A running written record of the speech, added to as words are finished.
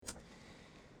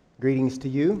Greetings to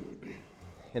you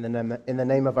in the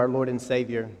name of our Lord and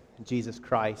Savior, Jesus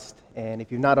Christ. And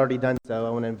if you've not already done so, I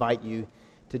want to invite you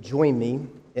to join me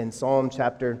in Psalm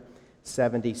chapter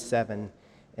 77.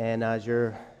 And as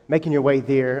you're making your way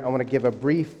there, I want to give a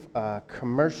brief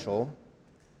commercial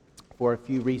for a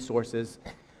few resources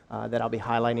that I'll be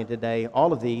highlighting today.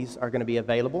 All of these are going to be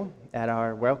available at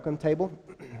our welcome table,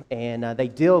 and they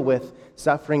deal with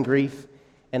suffering, grief,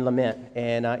 and lament.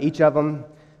 And each of them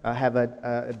have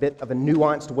a bit of a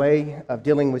nuanced way of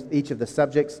dealing with each of the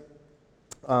subjects.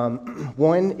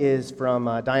 One is from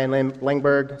Diane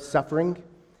Langberg, Suffering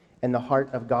and the Heart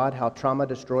of God, How Trauma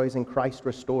Destroys and Christ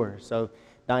Restores. So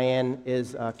Diane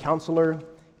is a counselor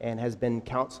and has been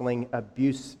counseling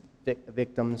abuse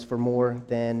victims for more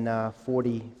than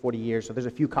 40 years. So there's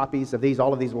a few copies of these.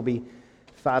 All of these will be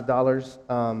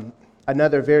 $5.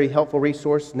 Another very helpful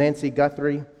resource, Nancy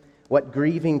Guthrie, What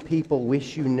Grieving People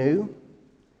Wish You Knew,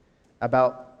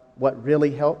 about what really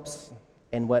helps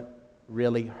and what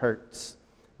really hurts.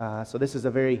 So this is a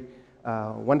very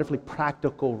wonderfully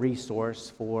practical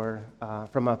resource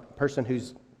from a person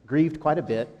who's grieved quite a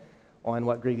bit on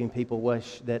what grieving people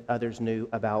wish that others knew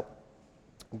about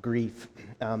grief.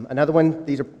 Another one,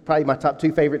 these are probably my top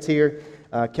two favorites here,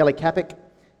 Kelly Kapic,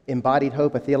 Embodied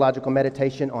Hope, a theological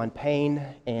meditation on pain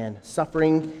and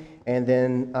suffering. And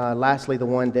then lastly, the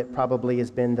one that probably has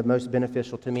been the most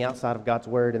beneficial to me outside of God's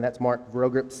Word, and that's Mark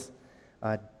Vrogrup's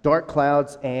Dark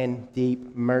Clouds and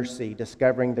Deep Mercy,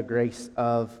 Discovering the Grace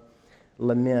of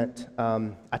Lament.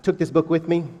 I took this book with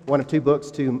me, one of two books,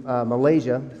 to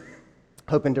Malaysia,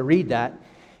 hoping to read that.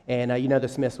 And the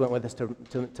Smiths went with us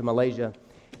to Malaysia.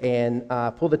 And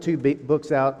pulled the two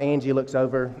books out. Angie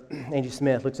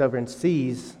Smith looks over and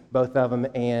sees both of them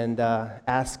and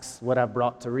asks what I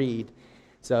brought to read.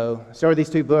 So I show her these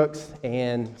two books,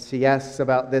 and she asks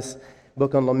about this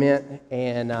book on lament,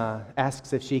 and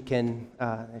asks if she can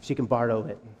borrow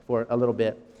it for a little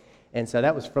bit. And so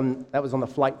that was on the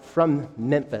flight from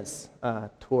Memphis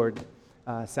toward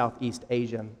Southeast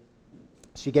Asia.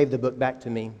 She gave the book back to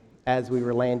me as we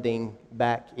were landing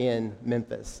back in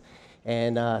Memphis.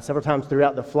 And several times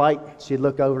throughout the flight, she'd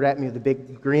look over at me with a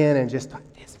big grin and just thought,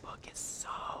 "This book is so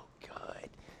good."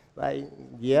 Like,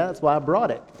 yeah, that's why I brought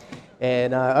it.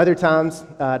 And other times,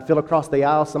 I'd feel across the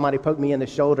aisle, somebody poked me in the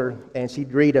shoulder, and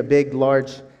she'd read a big,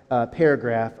 large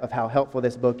paragraph of how helpful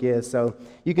this book is. So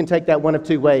you can take that one of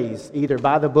two ways. Either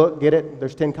buy the book, get it,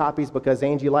 there's 10 copies because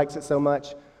Angie likes it so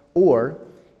much, or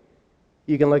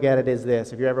you can look at it as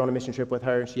this. If you're ever on a mission trip with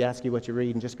her and she asks you what you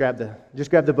read, and just grab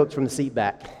the books from the seat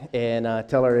back and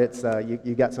tell her it's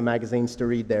you got some magazines to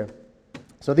read there.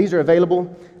 So these are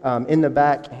available in the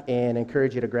back, and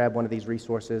encourage you to grab one of these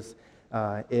resources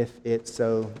if it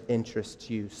so interests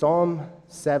you. Psalm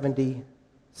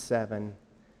 77,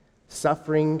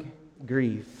 Suffering,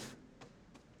 Grief,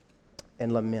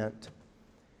 and Lament.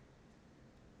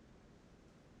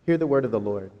 Hear the word of the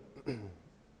Lord.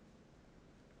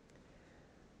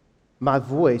 My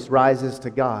voice rises to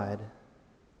God,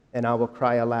 and I will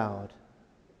cry aloud.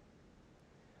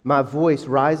 My voice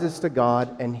rises to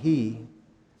God, and He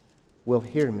will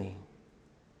hear me.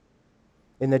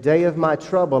 In the day of my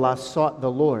trouble, I sought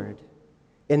the Lord.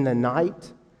 In the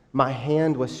night, my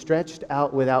hand was stretched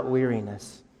out without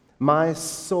weariness. My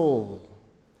soul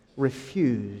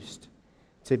refused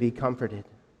to be comforted.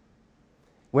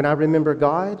 When I remember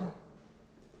God,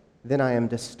 then I am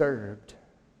disturbed.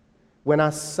 When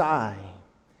I sigh,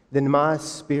 then my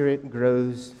spirit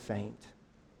grows faint.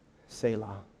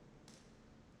 Selah.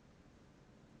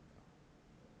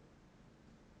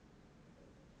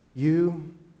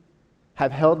 You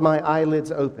have held my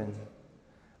eyelids open.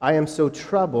 I am so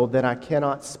troubled that I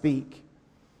cannot speak.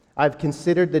 I've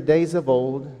considered the days of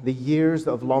old, the years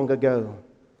of long ago.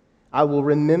 I will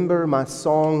remember my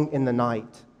song in the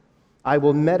night. I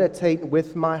will meditate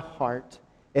with my heart,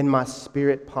 and my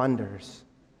spirit ponders.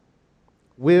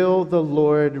 Will the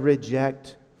Lord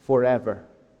reject forever?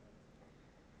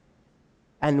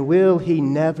 And will He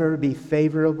never be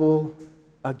favorable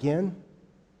again?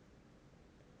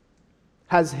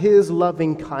 Has His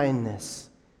loving kindness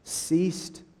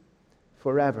ceased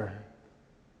forever?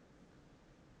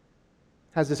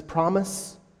 Has His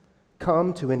promise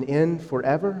come to an end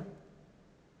forever?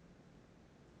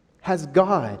 Has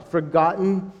God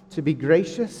forgotten to be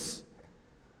gracious?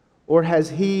 Or has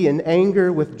He in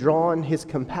anger withdrawn His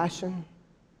compassion?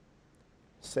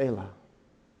 Selah.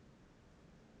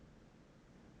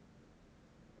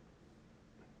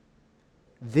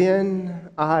 Then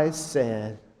I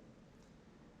said,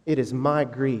 it is my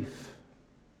grief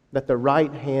that the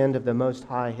right hand of the Most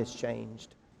High has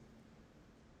changed.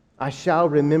 I shall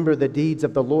remember the deeds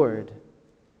of the Lord.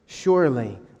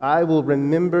 Surely I will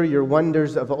remember your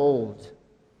wonders of old.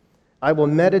 I will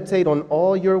meditate on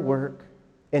all your work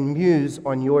and muse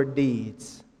on your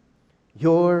deeds.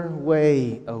 Your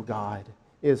way, O God,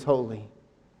 is holy.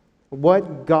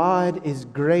 What God is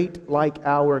great like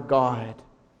our God?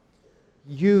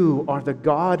 You are the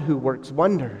God who works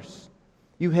wonders.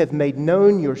 You have made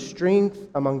known your strength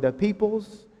among the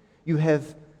peoples. You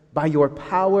have, by your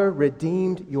power,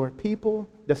 redeemed your people,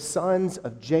 the sons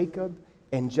of Jacob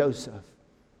and Joseph.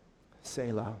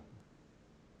 Selah.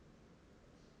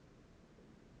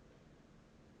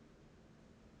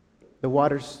 The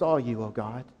waters saw you, O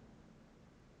God.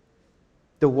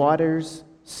 The waters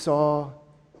saw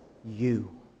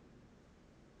you.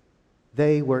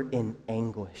 They were in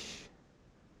anguish.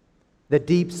 The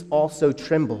deeps also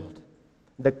trembled.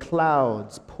 The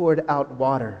clouds poured out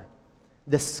water.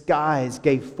 The skies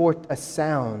gave forth a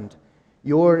sound.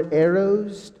 Your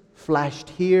arrows flashed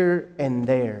here and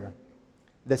there.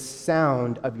 The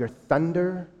sound of your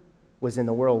thunder was in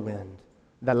the whirlwind.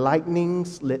 The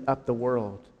lightnings lit up the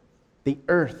world. The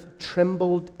earth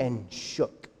trembled and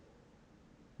shook.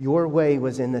 Your way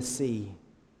was in the sea,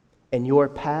 and your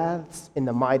paths in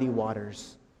the mighty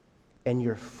waters, and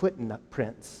your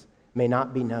footprints may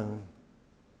not be known.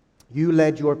 You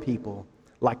led your people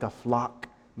like a flock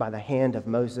by the hand of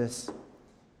Moses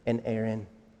and Aaron.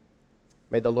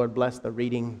 May the Lord bless the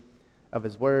reading of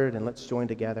his word, and let's join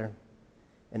together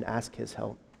and ask his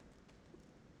help.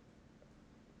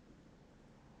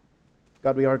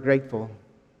 God, we are grateful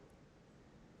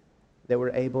that we're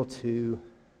able to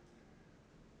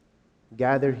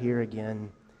gather here again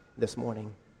this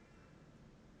morning.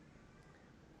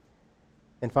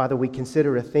 And Father, we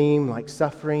consider a theme like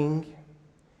suffering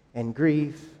and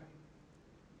grief.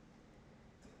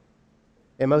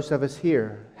 And most of us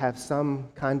here have some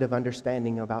kind of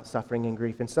understanding about suffering and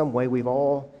grief. In some way, we've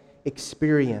all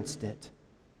experienced it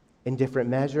in different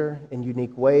measure, in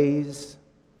unique ways.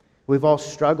 We've all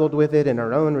struggled with it in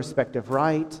our own respective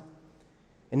right.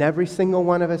 And every single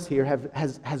one of us here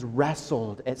has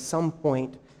wrestled at some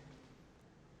point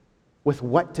with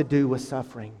what to do with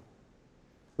suffering.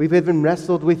 We've even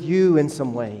wrestled with you in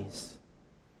some ways.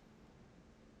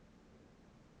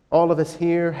 All of us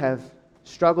here have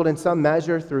struggled in some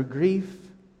measure through grief.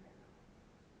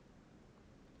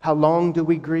 How long do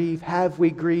we grieve? Have we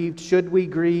grieved? Should we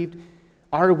grieve?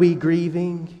 Are we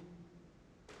grieving?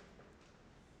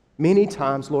 Many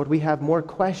times, Lord, we have more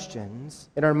questions.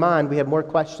 In our mind, we have more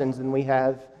questions than we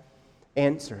have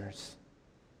answers.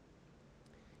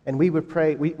 And we would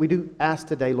pray, we do ask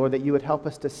today, Lord, that you would help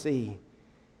us to see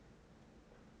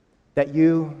that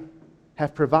you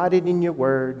have provided in your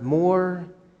word more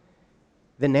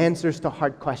than answers to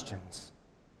hard questions.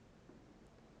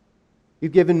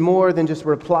 You've given more than just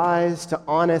replies to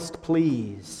honest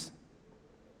pleas.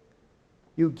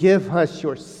 You give us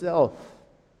yourself.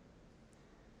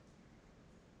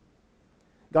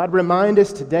 God, remind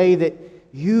us today that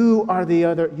you are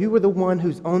the one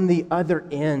who's on the other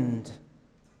end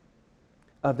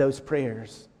of those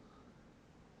prayers.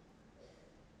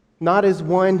 Not as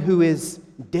one who is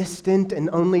distant and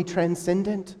only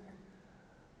transcendent,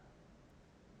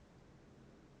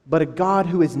 but a God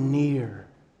who is near,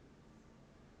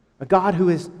 a God who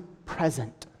is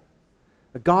present,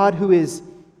 a God who is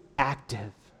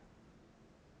active.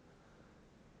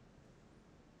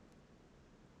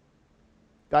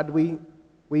 God,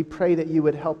 we pray that you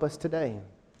would help us today.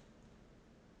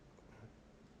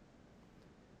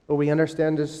 Lord, we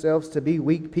understand ourselves to be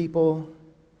weak people,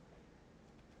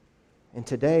 and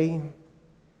today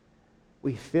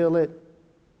we feel it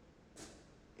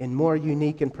in more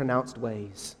unique and pronounced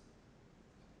ways.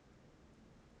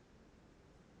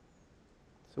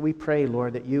 So we pray,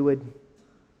 Lord, that you would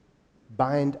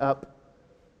bind up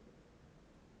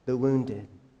the wounded,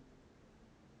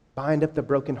 bind up the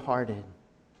brokenhearted,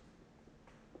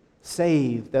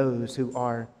 save those who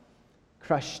are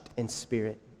crushed in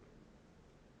spirit.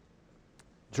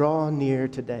 Draw near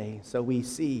today so we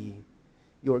see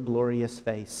your glorious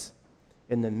face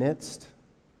in the midst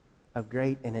of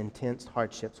great and intense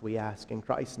hardships, we ask in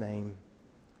Christ's name.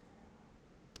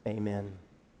 Amen.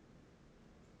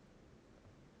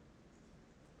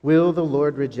 Will the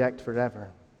Lord reject forever?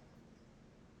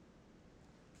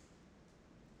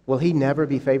 Will he never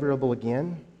be favorable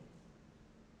again?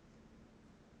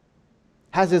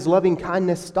 Has his loving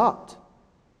kindness stopped?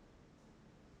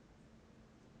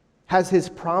 Has his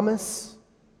promise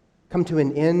come to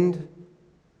an end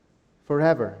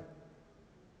forever?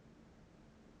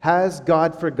 Has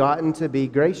God forgotten to be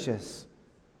gracious?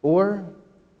 Or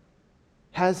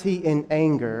has he in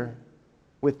anger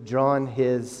withdrawn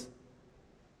his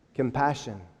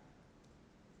compassion?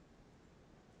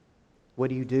 What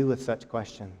do you do with such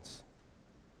questions?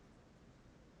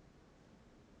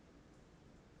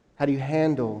 How do you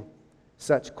handle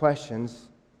such questions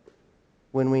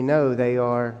when we know they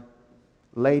are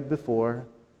laid before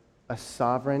a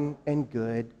sovereign and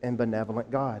good and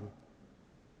benevolent God?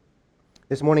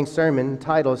 This morning's sermon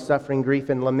titled Suffering, Grief,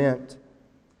 and Lament.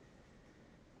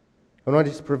 I want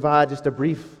to just provide just a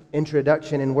brief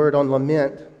introduction and word on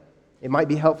lament. It might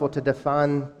be helpful to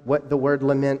define what the word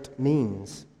lament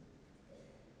means.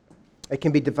 It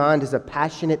can be defined as a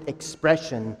passionate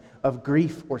expression of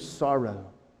grief or sorrow.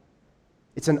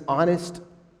 It's an honest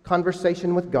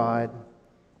conversation with God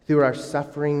through our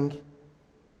suffering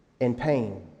and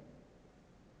pain.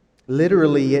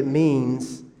 Literally, it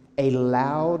means a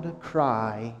loud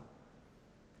cry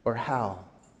or howl.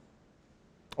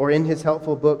 Or in his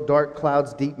helpful book, Dark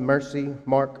Clouds, Deep Mercy,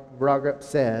 Mark Vroegop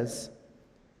says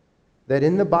that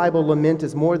in the Bible, lament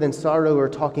is more than sorrow or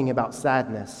talking about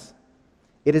sadness.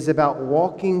 It is about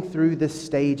walking through the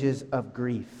stages of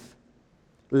grief.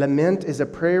 Lament is a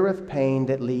prayer of pain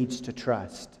that leads to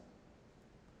trust.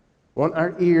 I want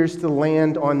our ears to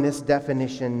land on this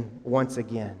definition once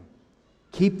again.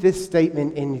 Keep this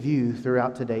statement in view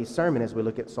throughout today's sermon as we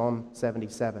look at Psalm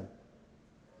 77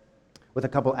 with a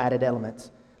couple added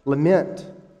elements. Lament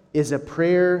is a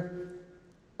prayer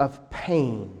of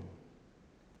pain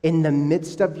in the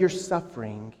midst of your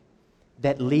suffering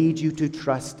that leads you to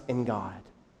trust in God.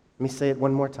 Let me say it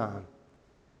one more time.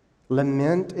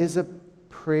 Lament is a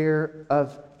prayer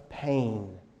of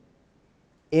pain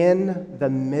in the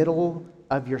middle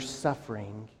of your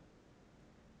suffering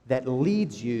that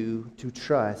leads you to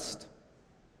trust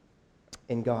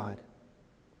in God.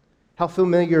 How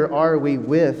familiar are we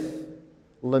with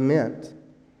lament?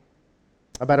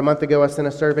 About a month ago, I sent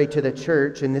a survey to the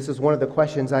church, and this is one of the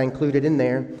questions I included in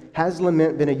there. Has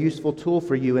lament been a useful tool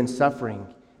for you in suffering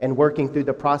and working through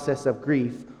the process of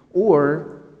grief?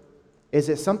 Or is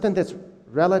it something that's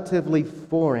relatively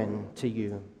foreign to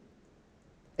you?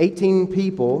 18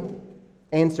 people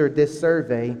answered this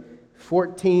survey.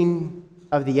 14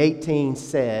 of the 18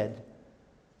 said,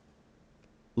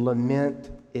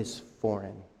 lament is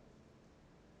foreign.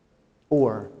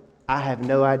 Or, I have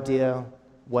no idea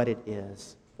what it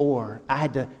is. Or, I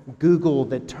had to Google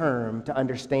the term to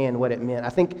understand what it meant. I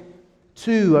think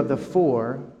 2 of the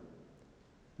 4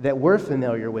 that were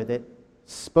familiar with it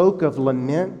spoke of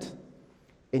lament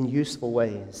in useful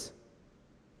ways.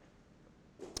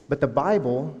 But the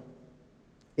Bible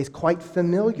is quite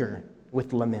familiar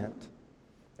with lament.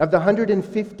 Of the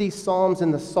 150 Psalms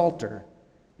in the Psalter,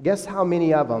 guess how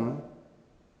many of them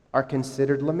are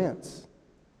considered laments?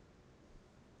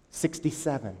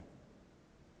 67.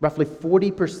 Roughly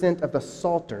 40% of the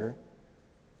Psalter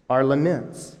are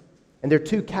laments. And there are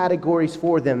 2 categories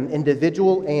for them,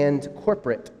 individual and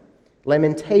corporate.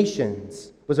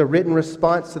 Lamentations was a written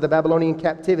response to the Babylonian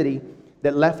captivity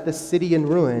that left the city in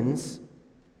ruins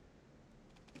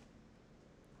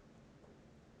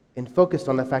and focused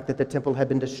on the fact that the temple had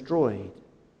been destroyed.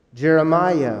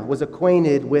 Jeremiah was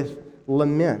acquainted with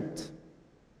lament,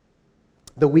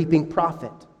 the weeping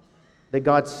prophet that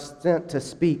God sent to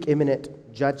speak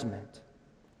imminent judgment.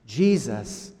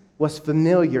 Jesus was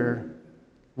familiar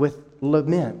with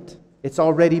lament. It's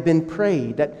already been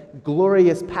prayed, that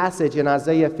glorious passage in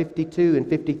Isaiah 52 and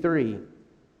 53,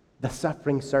 the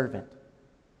suffering servant,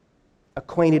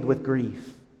 acquainted with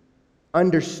grief,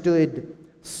 understood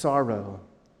sorrow.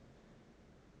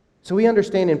 So we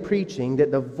understand in preaching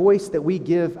that the voice that we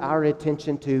give our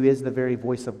attention to is the very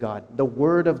voice of God. The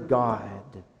Word of God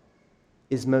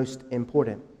is most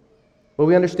important. But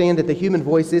we understand that the human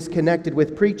voice is connected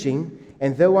with preaching,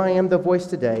 and though I am the voice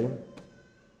today,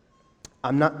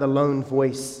 I'm not the lone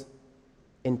voice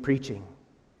in preaching.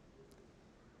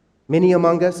 Many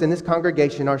among us in this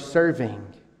congregation are serving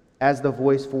as the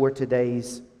voice for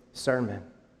today's sermon.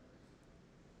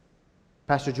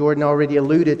 Pastor Jordan already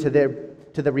alluded to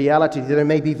the reality that there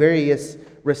may be various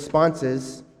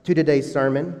responses to today's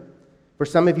sermon. For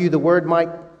some of you, the word might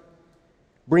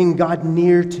bring God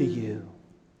near to you.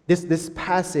 This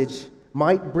passage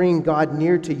might bring God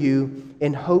near to you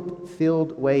in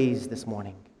hope-filled ways this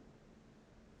morning.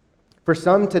 For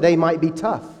some, today might be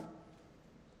tough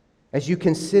as you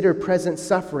consider present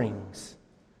sufferings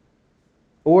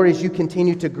or as you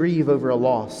continue to grieve over a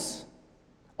loss.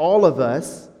 All of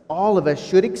us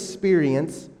should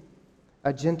experience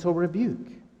a gentle rebuke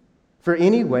for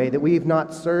any way that we have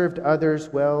not served others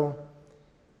well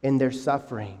in their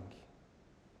suffering.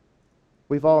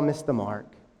 We've all missed the mark.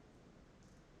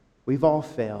 We've all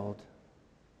failed.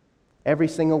 Every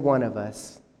single one of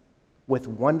us, with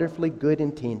wonderfully good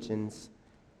intentions,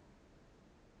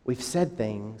 we've said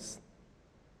things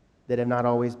that have not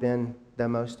always been the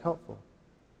most helpful.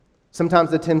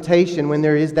 Sometimes the temptation when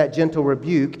there is that gentle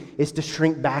rebuke is to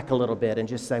shrink back a little bit and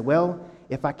just say, well,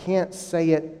 if I can't say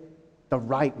it the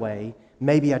right way,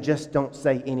 maybe I just don't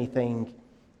say anything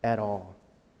at all.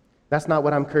 That's not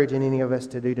what I'm encouraging any of us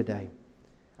to do today.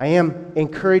 I am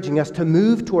encouraging us to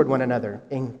move toward one another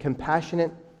in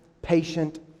compassionate,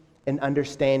 patient, and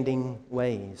understanding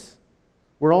ways.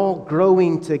 We're all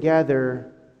growing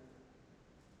together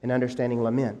in understanding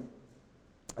lament.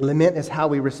 Lament is how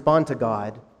we respond to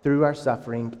God through our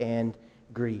suffering and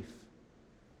grief.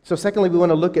 So secondly, we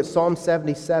want to look at Psalm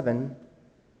 77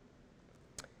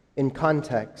 in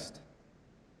context.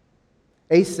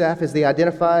 Asaph is the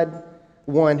identified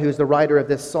one who is the writer of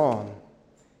this psalm.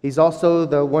 He's also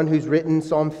the one who's written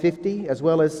Psalm 50 as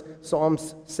well as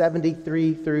Psalms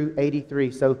 73 through 83.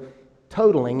 So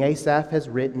totaling, Asaph has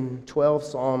written 12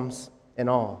 psalms in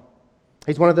all.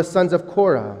 He's one of the sons of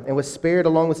Korah and was spared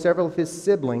along with several of his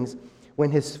siblings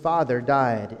when his father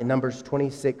died in Numbers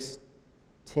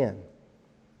 26:10.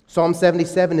 Psalm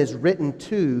 77 is written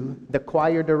to the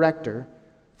choir director,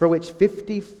 for which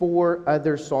 54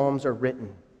 other psalms are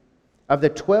written. Of the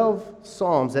 12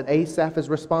 psalms that Asaph is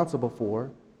responsible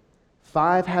for,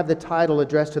 5 have the title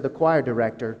addressed to the choir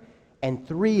director, and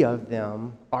 3 of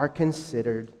them are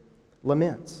considered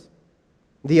laments.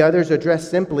 The others are addressed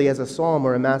simply as a psalm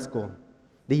or a maskil.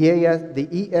 The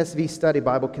ESV Study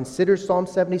Bible considers Psalm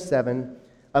 77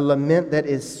 a lament that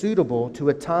is suitable to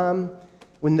a time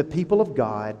when the people of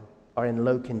God are in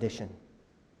low condition.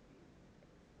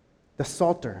 The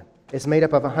Psalter is made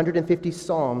up of 150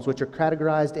 psalms which are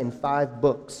categorized in 5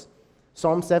 books.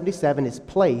 Psalm 77 is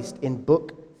placed in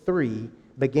Book 3,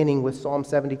 beginning with Psalm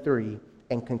 73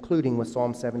 and concluding with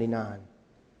Psalm 79.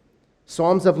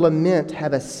 Psalms of lament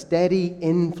have a steady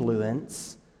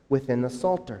influence within the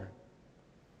Psalter.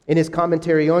 In his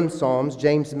commentary on Psalms,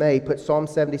 James May put Psalm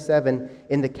 77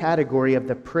 in the category of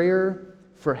the prayer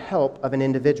for help of an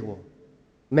individual.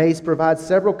 Mays provides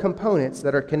several components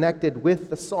that are connected with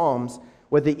the Psalms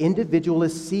where the individual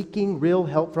is seeking real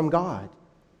help from God.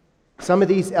 Some of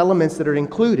these elements that are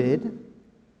included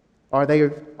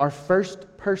are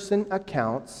first-person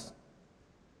accounts,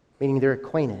 meaning they're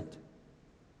acquainted.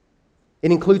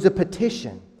 It includes a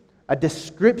petition, a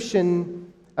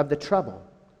description of the trouble,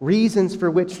 reasons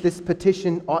for which this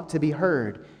petition ought to be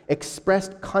heard,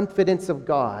 expressed confidence of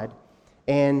God,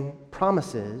 and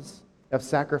promises of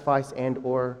sacrifice and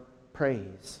or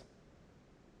praise.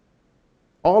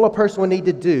 All a person would need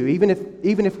to do,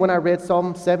 even if when I read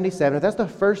Psalm 77, if that's the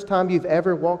first time you've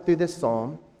ever walked through this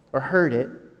psalm or heard it,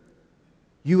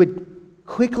 you would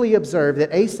quickly observe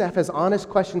that Asaph has honest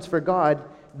questions for God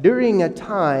during a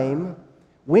time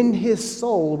when his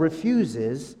soul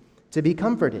refuses to be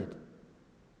comforted.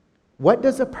 What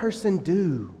does a person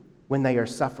do when they are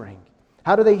suffering?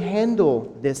 How do they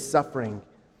handle this suffering?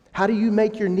 How do you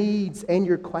make your needs and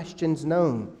your questions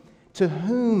known? To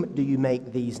whom do you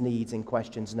make these needs and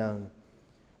questions known?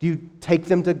 Do you take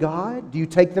them to God? Do you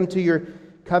take them to your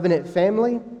covenant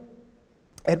family?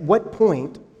 At what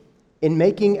point in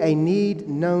making a need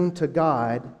known to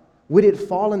God would it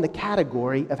fall in the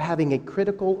category of having a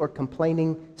critical or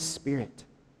complaining spirit?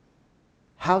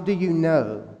 How do you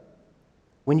know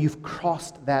when you've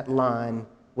crossed that line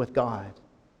with God?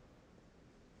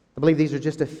 I believe these are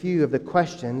just a few of the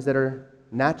questions that are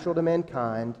natural to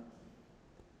mankind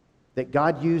that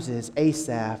God uses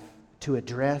Asaph to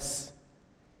address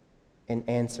and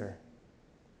answer.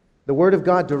 The Word of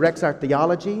God directs our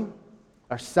theology,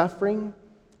 our suffering,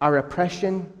 our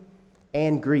oppression,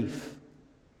 and grief.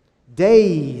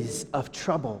 Days of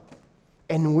trouble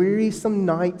and wearisome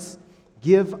nights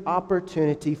give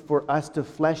opportunity for us to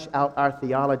flesh out our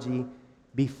theology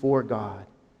before God.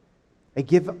 They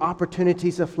give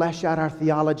opportunities to flesh out our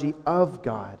theology of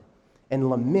God. And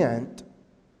lament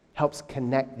helps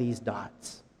connect these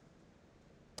dots.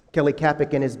 Kelly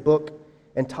Kapic, in his book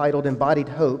entitled Embodied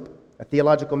Hope, a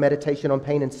theological meditation on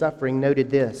pain and suffering, noted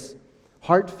this: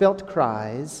 heartfelt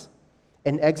cries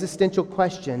and existential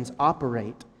questions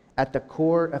operate at the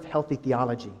core of healthy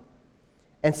theology,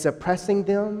 and suppressing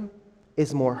them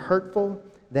is more hurtful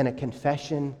than a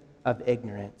confession of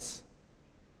ignorance.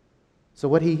 So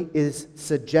what he is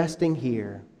suggesting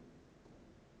here,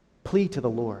 plead to the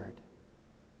Lord.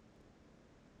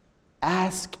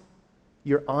 Ask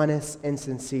your honest and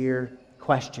sincere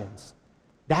questions.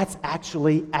 That's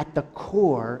actually at the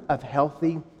core of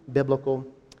healthy biblical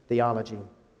theology.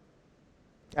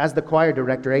 As the choir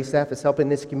director, Asaph is helping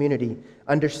this community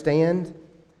understand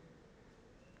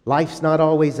life's not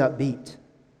always upbeat.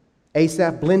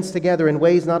 Asaph blends together in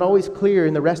ways not always clear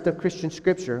in the rest of Christian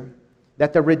Scripture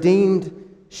that the redeemed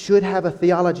should have a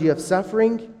theology of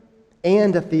suffering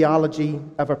and a theology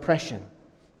of oppression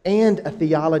and a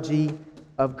theology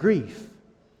of grief.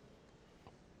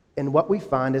 And what we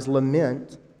find is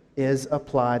lament is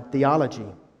applied theology.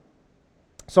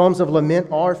 Psalms of lament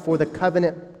are for the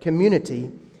covenant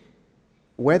community,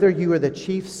 whether you are the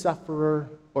chief sufferer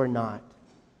or not.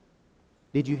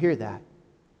 Did you hear that?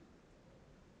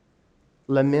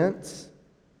 Laments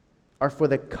are for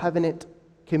the covenant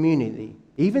community.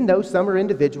 Even though some are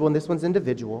individual, and this one's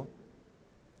individual,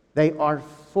 they are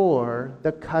for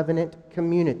the covenant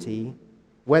community,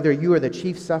 whether you are the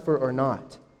chief sufferer or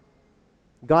not.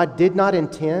 God did not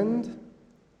intend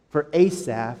for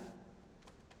Asaph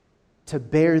to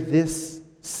bear this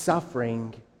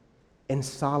suffering in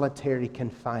solitary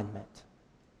confinement.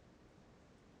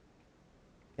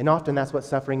 And often that's what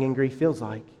suffering and grief feels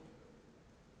like.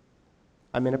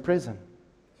 I'm in a prison.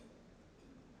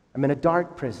 I'm in a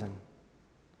dark prison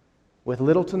with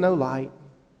little to no light,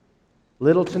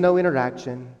 little to no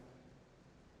interaction,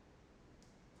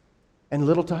 and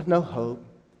little to no hope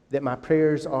that my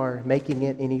prayers are making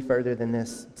it any further than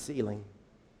this ceiling.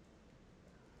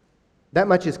 That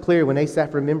much is clear when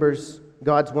Asaph remembers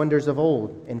God's wonders of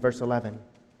old in verse 11,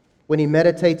 when he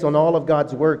meditates on all of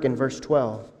God's work in verse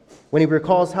 12, when he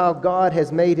recalls how God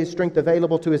has made his strength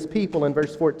available to his people in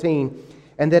verse 14,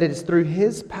 and that it is through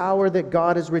his power that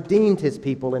God has redeemed his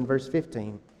people in verse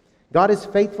 15. God is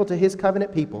faithful to his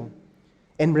covenant people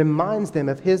and reminds them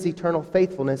of his eternal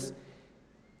faithfulness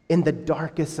in the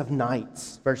darkest of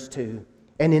nights, verse 2,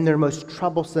 and in their most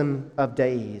troublesome of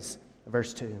days,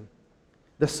 verse 2.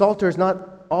 The Psalter is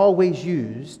not always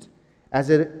used as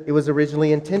it was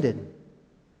originally intended.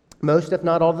 Most, if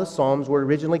not all, of the Psalms were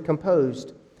originally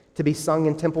composed to be sung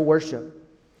in temple worship.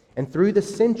 And through the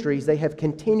centuries, they have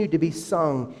continued to be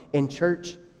sung in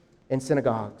church and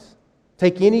synagogues.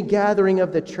 Take any gathering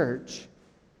of the church,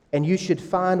 and you should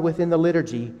find within the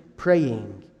liturgy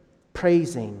praying,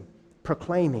 praising,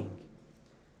 proclaiming.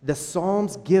 The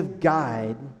Psalms give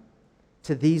guide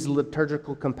to these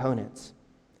liturgical components.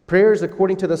 Prayers,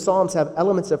 according to the Psalms, have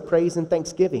elements of praise and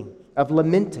thanksgiving, of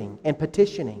lamenting and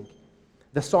petitioning.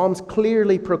 The Psalms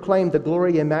clearly proclaim the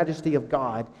glory and majesty of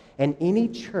God, and any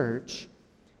church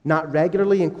not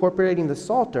regularly incorporating the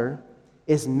Psalter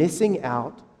is missing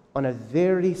out on a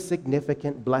very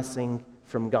significant blessing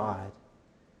from God.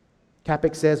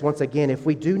 Capek says once again, if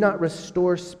we do not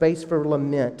restore space for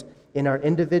lament in our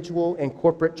individual and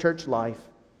corporate church life,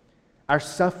 our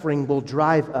suffering will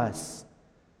drive us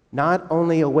not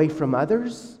only away from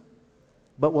others,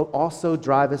 but will also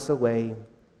drive us away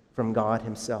from God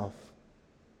himself.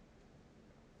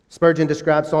 Spurgeon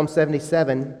describes Psalm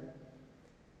 77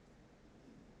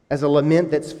 as a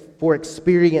lament that's for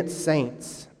experienced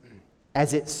saints,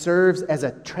 as it serves as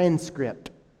a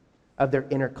transcript of their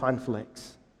inner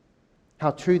conflicts.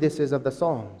 How true this is of the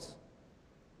Psalms.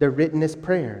 They're written as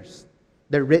prayers.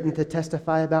 They're written to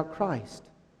testify about Christ.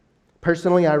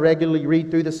 Personally, I regularly read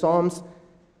through the Psalms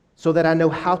so that I know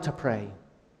how to pray,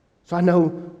 so I know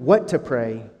what to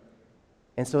pray,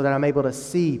 and so that I'm able to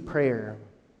see prayer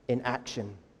in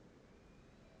action.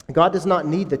 God does not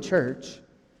need the church,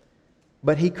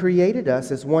 but he created us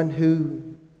as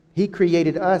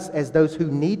those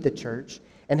who need the church,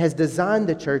 and has designed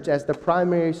the church as the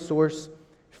primary source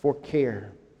for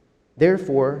care.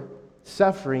 Therefore,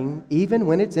 suffering, even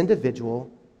when it's individual,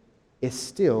 is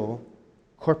still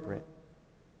corporate.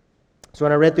 So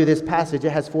when I read through this passage, it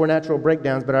has 4 natural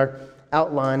breakdowns, but our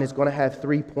outline is going to have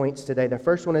 3 points today. The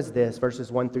first one is this,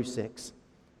 verses 1 through 6.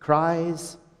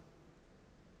 Cries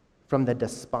from the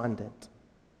despondent.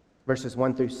 Verses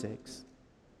 1 through 6.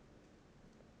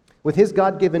 With his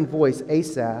God-given voice,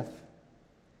 Asaph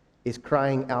is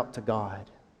crying out to God.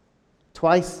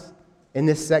 Twice in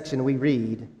this section we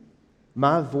read,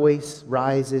 "My voice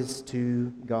rises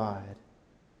to God."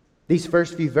 These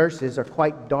first few verses are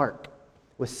quite dark,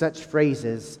 with such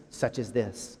phrases such as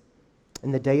this: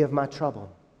 "In the day of my trouble,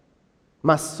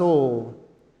 my soul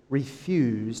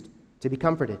refused to be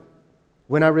comforted.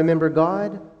 When I remember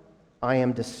God, I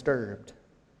am disturbed.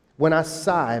 When I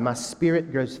sigh, my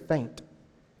spirit grows faint.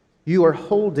 You are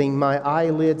holding my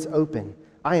eyelids open.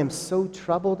 I am so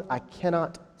troubled I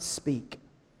cannot speak.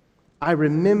 I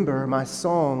remember my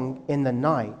song in the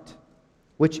night,"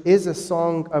 which is a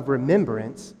song of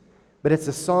remembrance, but it's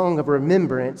a song of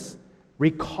remembrance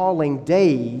recalling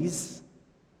days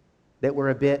that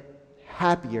were a bit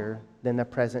happier than the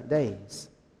present days.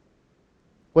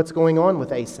 What's going on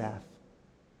with Asaph?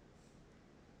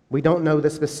 We don't know the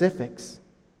specifics,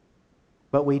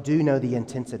 but we do know the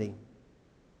intensity.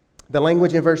 The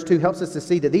language in verse 2 helps us to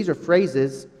see that these are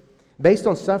phrases based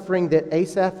on suffering that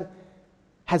Asaph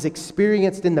has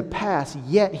experienced in the past,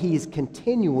 yet he is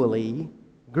continually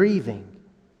grieving.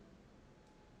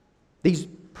 These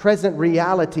present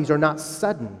realities are not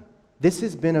sudden. This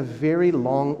has been a very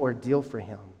long ordeal for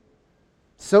him.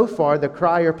 So far, the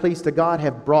cry or pleas to God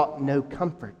have brought no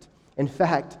comfort. In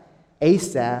fact,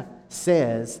 Asaph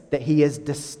says that he is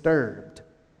disturbed.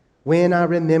 When I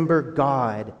remember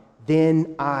God,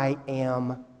 then I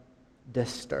am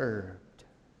disturbed.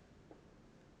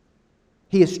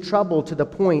 He is troubled to the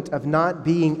point of not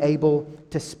being able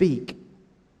to speak.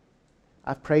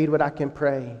 I've prayed what I can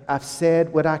pray. I've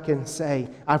said what I can say.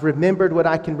 I've remembered what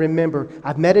I can remember.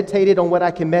 I've meditated on what I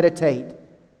can meditate.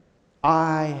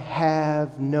 I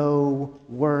have no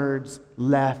words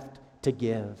left to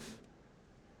give.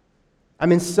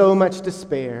 I'm in so much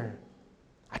despair.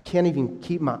 I can't even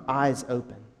keep my eyes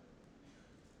open.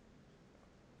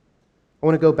 I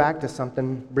want to go back to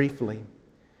something briefly.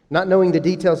 Not knowing the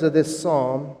details of this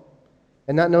psalm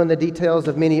and not knowing the details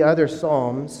of many other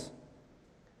psalms,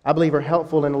 I believe are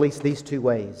helpful in at least these two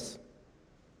ways.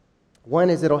 One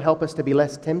is it'll help us to be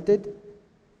less tempted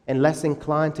and less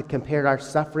inclined to compare our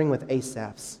suffering with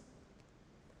Asaph's.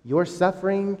 Your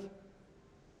suffering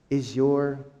is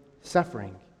your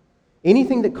suffering.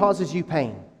 Anything that causes you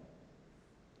pain,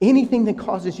 anything that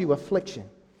causes you affliction,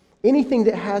 anything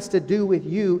that has to do with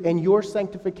you and your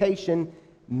sanctification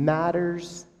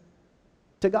matters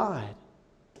to God.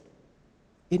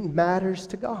 It matters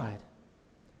to God.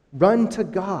 Run to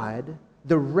God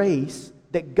the race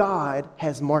that God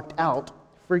has marked out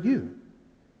for you.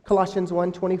 Colossians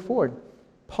 1:24.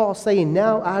 Paul saying,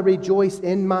 now I rejoice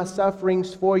in my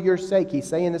sufferings for your sake. He's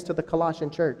saying this to the Colossian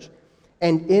church.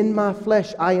 And in my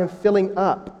flesh I am filling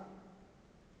up.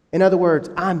 In other words,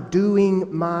 I'm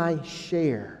doing my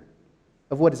share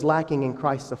of what is lacking in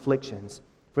Christ's afflictions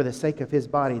for the sake of his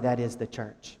body, that is the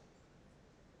church.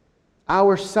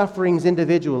 Our sufferings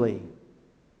individually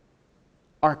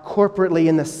are corporately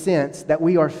in the sense that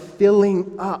we are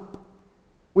filling up.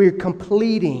 We're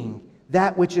completing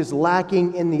that which is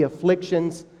lacking in the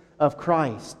afflictions of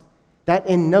Christ. That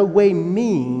in no way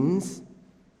means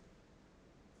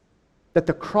that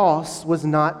the cross was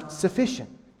not sufficient,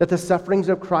 that the sufferings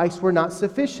of Christ were not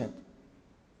sufficient.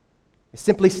 It's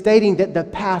simply stating that the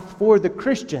path for the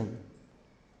Christian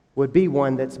would be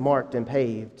one that's marked and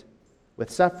paved with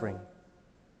suffering.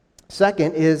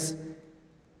 Second is,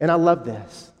 and I love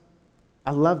this,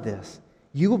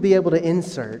 you will be able to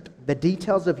insert the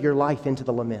details of your life into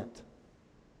the lament.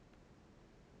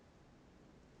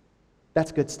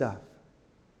 That's good stuff.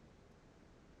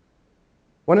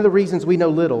 One of the reasons we know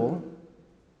little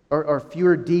or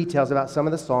fewer details about some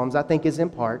of the Psalms, I think, is in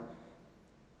part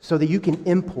so that you can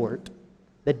import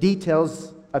the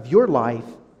details of your life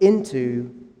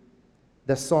into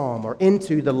the psalm or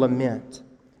into the lament.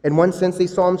 In one sense,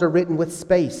 these psalms are written with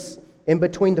space in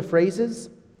between the phrases,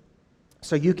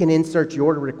 so you can insert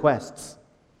your requests.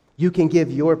 You can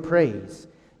give your praise.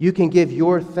 You can give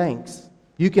your thanks.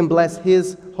 You can bless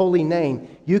his holy name.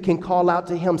 You can call out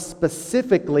to him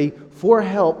specifically for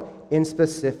help in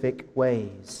specific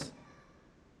ways.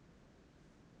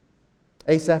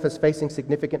 Asaph is facing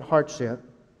significant hardship,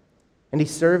 and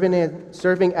he's serving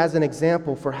as an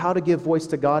example for how to give voice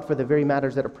to God for the very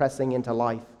matters that are pressing into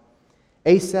life.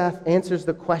 Asaph answers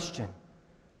the question,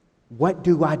 what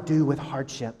do I do with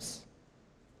hardships?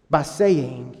 By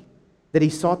saying that he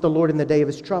sought the Lord in the day of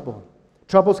his trouble.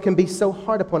 Troubles can be so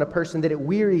hard upon a person that it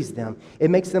wearies them. It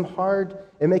makes it hard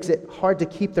to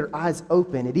keep their eyes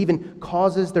open. It even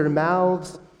causes their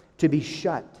mouths to be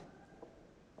shut.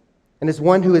 And as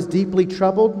one who is deeply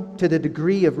troubled to the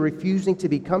degree of refusing to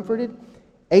be comforted,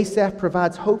 Asaph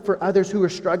provides hope for others who are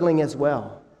struggling as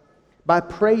well. By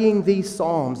praying these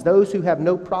psalms, those who have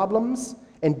no problems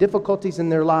and difficulties in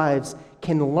their lives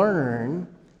can learn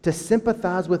to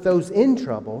sympathize with those in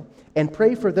trouble and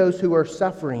pray for those who are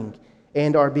suffering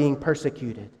and are being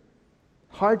persecuted.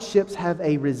 Hardships have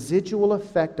a residual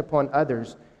effect upon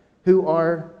others who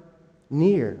are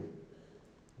near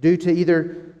due to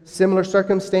either similar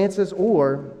circumstances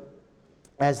or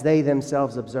as they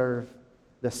themselves observe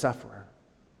the sufferer.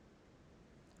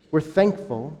 We're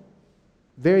thankful,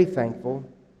 very thankful,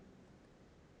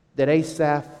 that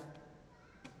Asaph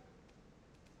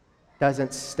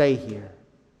doesn't stay here.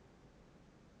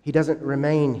 He doesn't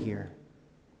remain here.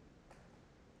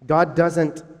 God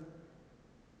doesn't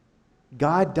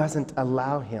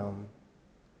allow him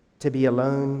to be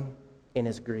alone in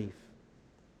his grief.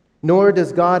 Nor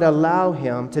does God allow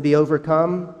him to be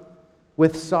overcome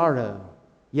with sorrow.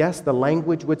 Yes, the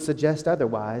language would suggest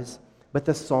otherwise, but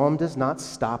the psalm does not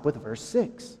stop with verse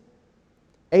 6.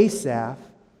 Asaph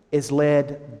is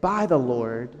led by the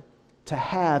Lord to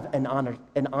have an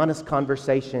honest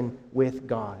conversation with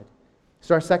God.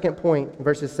 So our second point,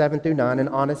 verses 7 through 9, an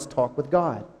honest talk with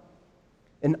God.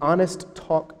 An honest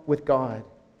talk with God.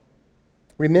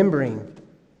 Remembering,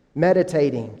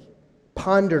 meditating,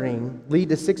 pondering lead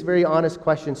to 6 very honest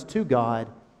questions to God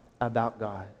about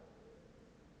God.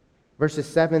 Verses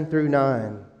 7 through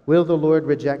 9. Will the Lord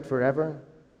reject forever?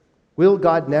 Will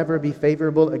God never be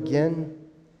favorable again?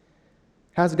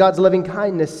 Has God's loving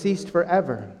kindness ceased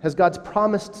forever? Has God's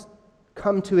promise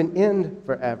come to an end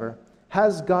forever?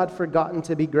 Has God forgotten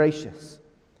to be gracious?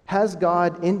 Has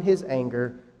God, in his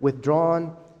anger,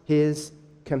 withdrawn his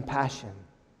compassion?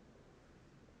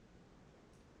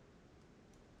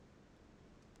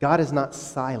 God is not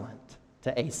silent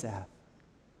to Asaph,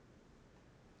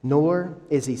 nor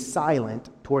is he silent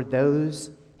toward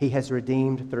those he has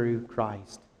redeemed through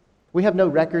Christ. We have no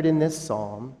record in this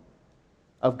psalm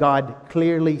of God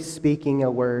clearly speaking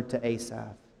a word to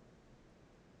Asaph.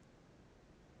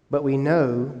 But we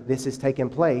know this has taken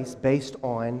place based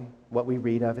on what we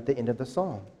read of at the end of the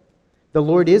psalm. The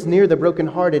Lord is near the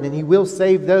brokenhearted, and he will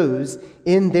save those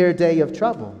in their day of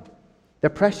trouble. The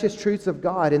precious truths of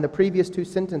God in the previous 2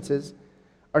 sentences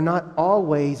are not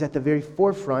always at the very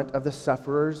forefront of the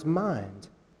sufferer's mind.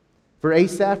 For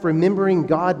Asaph, remembering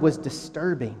God was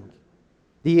disturbing.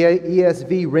 The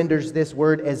ESV renders this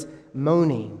word as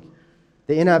moaning.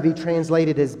 The NIV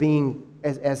translated as being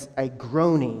as a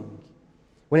groaning.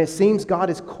 When it seems God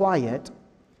is quiet,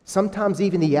 sometimes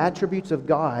even the attributes of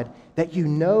God that you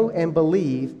know and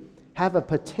believe have a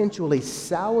potentially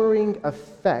souring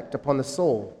effect upon the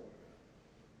soul.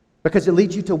 Because it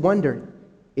leads you to wonder,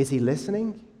 is he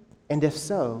listening? And if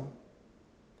so,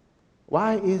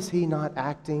 why is he not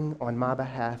acting on my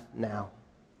behalf now?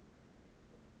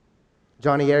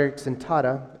 Johnny Erickson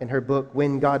Tata, in her book,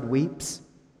 When God Weeps,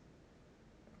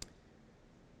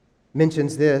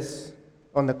 mentions this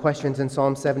on the questions in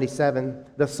Psalm 77.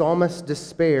 The psalmist's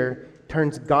despair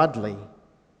turns godly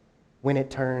when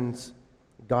it turns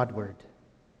Godward.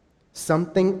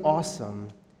 Something awesome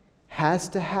has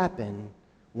to happen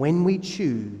when we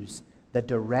choose the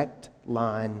direct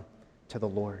line to the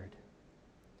Lord.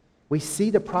 We see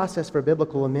the process for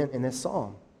biblical lament in this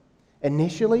psalm.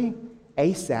 Initially,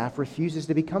 Asaph refuses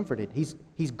to be comforted.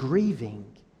 He's grieving.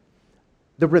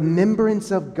 The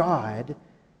remembrance of God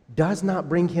does not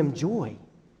bring him joy.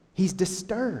 He's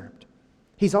disturbed.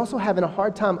 He's also having a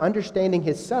hard time understanding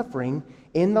his suffering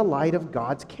in the light of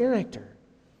God's character.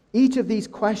 Each of these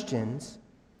questions,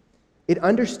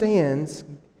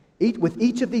 with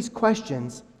each of these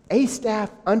questions,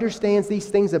 Asaph understands these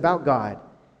things about God.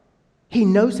 He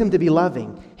knows him to be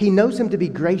loving. He knows him to be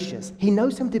gracious. He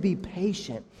knows him to be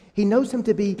patient. He knows him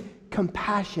to be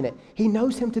compassionate. He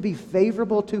knows him to be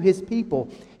favorable to his people.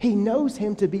 He knows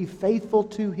him to be faithful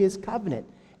to his covenant.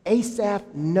 Asaph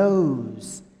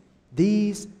knows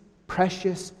these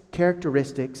precious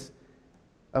characteristics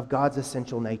of God's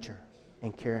essential nature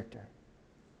and character.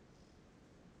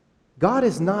 God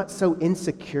is not so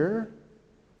insecure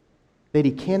that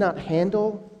he cannot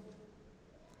handle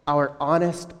our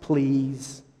honest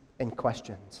pleas and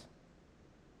questions.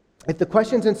 If the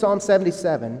questions in Psalm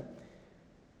 77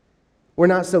 were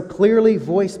not so clearly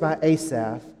voiced by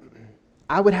Asaph,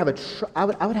 I would have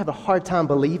a hard time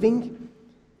believing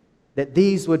that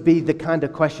these would be the kind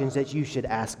of questions that you should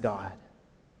ask God.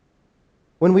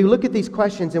 When we look at these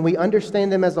questions and we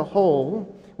understand them as a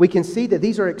whole, we can see that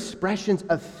these are expressions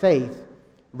of faith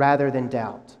rather than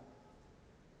doubt.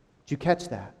 Did you catch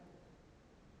that?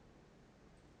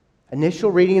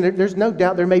 Initial reading, there's no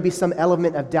doubt there may be some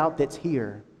element of doubt that's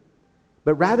here.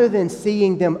 But rather than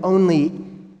seeing them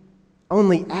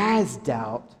only as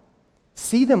doubt,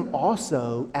 see them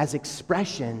also as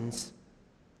expressions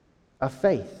of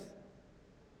faith.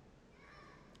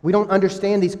 We don't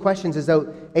understand these questions as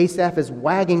though Asaph is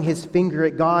wagging his finger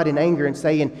at God in anger and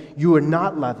saying, you are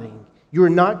not loving, you are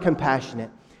not compassionate,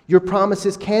 your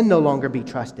promises can no longer be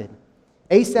trusted.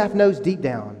 Asaph knows deep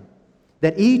down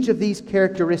that each of these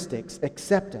characteristics,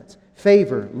 acceptance,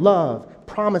 favor, love,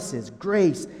 promises,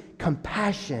 grace,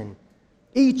 compassion,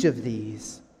 each of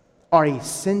these are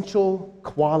essential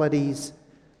qualities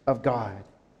of God.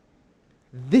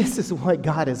 This is what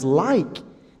God is like.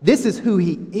 This is who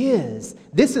he is.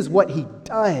 This is what he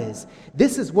does.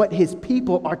 This is what his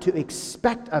people are to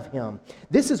expect of him.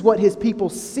 This is what his people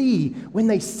see when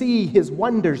they see his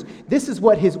wonders. This is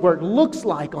what his word looks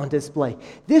like on display.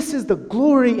 This is the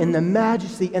glory and the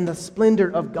majesty and the splendor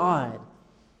of God.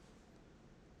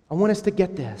 I want us to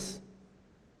get this.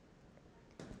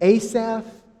 Asaph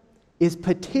is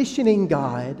petitioning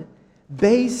God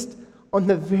based on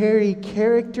the very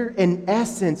character and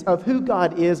essence of who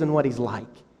God is and what he's like.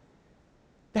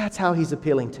 That's how he's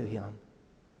appealing to him.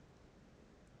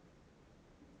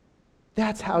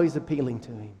 That's how he's appealing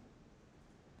to him.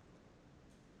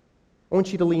 I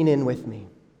want you to lean in with me.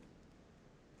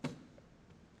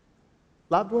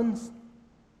 Loved ones,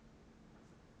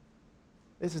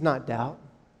 this is not doubt.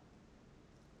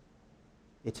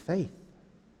 It's faith.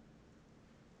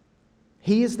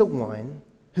 He is the one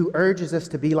who urges us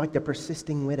to be like the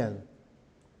persisting widow.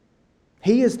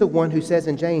 He is the one who says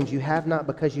in James, you have not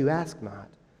because you ask not.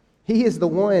 He is the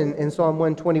one in Psalm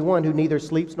 121 who neither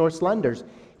sleeps nor slumbers.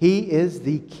 He is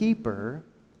the keeper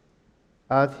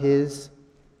of his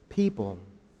people.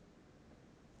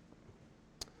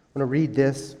 I want to read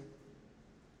this.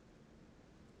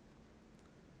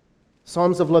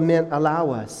 Psalms of Lament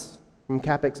allow us, from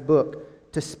Capek's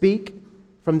book, to speak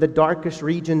from the darkest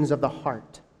regions of the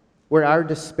heart, where our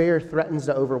despair threatens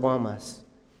to overwhelm us.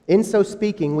 In so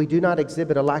speaking, we do not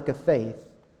exhibit a lack of faith,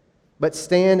 but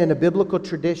stand in a biblical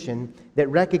tradition that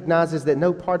recognizes that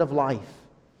no part of life,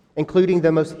 including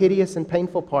the most hideous and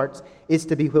painful parts, is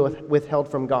to be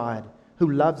withheld from God,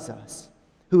 who loves us,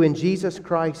 who in Jesus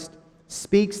Christ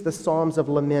speaks the Psalms of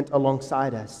Lament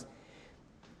alongside us,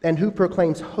 and who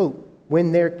proclaims hope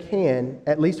when there can,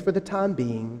 at least for the time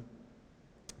being,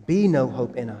 be no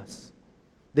hope in us.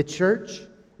 The church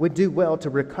would do well to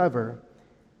recover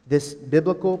this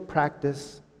biblical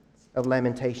practice of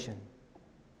lamentation.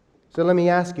 So let me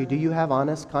ask you, do you have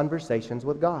honest conversations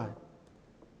with God?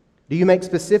 Do you make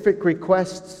specific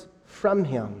requests from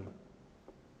Him?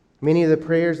 Many of the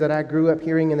prayers that I grew up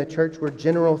hearing in the church were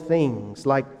general things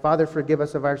like, Father, forgive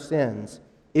us of our sins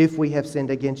if we have sinned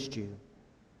against you.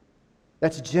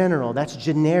 That's general, that's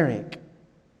generic.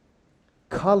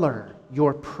 Color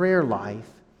your prayer life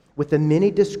with the many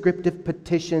descriptive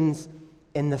petitions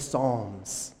in the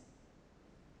Psalms.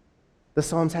 The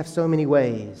Psalms have so many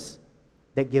ways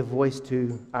that give voice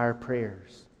to our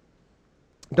prayers.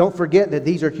 Don't forget that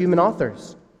these are human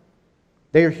authors.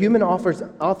 They are human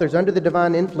authors under the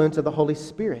divine influence of the Holy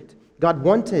Spirit. God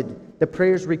wanted the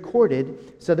prayers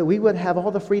recorded so that we would have all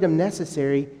the freedom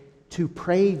necessary to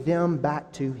pray them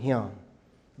back to Him.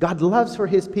 God loves for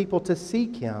His people to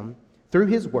seek Him through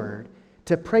His Word,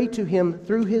 to pray to Him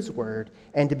through His Word,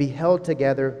 and to be held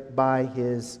together by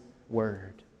His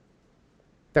Word.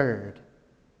 Third,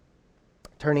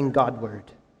 turning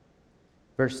Godward,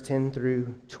 verse 10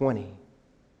 through 20.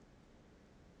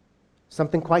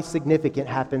 Something quite significant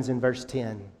happens in verse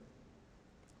 10.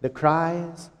 The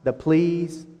cries, the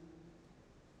pleas,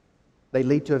 they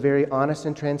lead to a very honest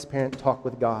and transparent talk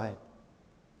with God.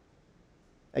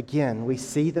 Again, we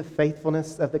see the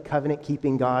faithfulness of the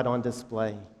covenant-keeping God on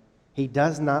display. He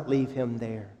does not leave him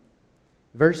there.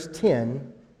 Verse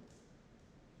 10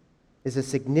 is a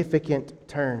significant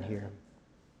turn here.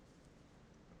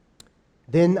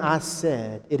 Then I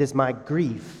said, it is my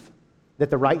grief that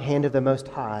the right hand of the Most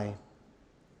High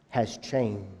has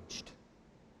changed.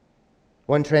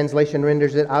 One translation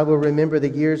renders it, I will remember the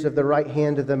years of the right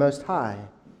hand of the Most High.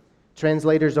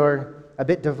 Translators are a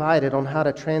bit divided on how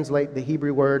to translate the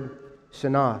Hebrew word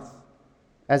shanath,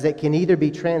 as it can either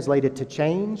be translated to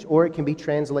change or it can be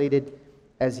translated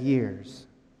as years.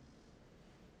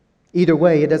 Either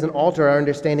way, it doesn't alter our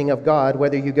understanding of God,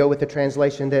 whether you go with the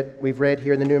translation that we've read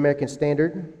here in the New American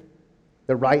Standard,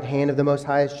 the right hand of the Most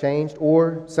High has changed,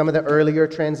 or some of the earlier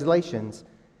translations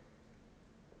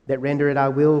that render it, I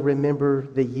will remember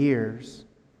the years.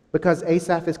 Because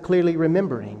Asaph is clearly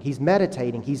remembering. He's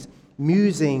meditating. He's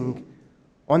musing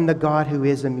on the God who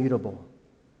is immutable.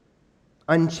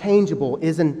 Unchangeable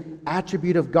is an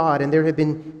attribute of God, and there have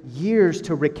been years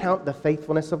to recount the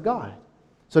faithfulness of God.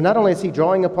 So not only is he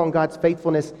drawing upon God's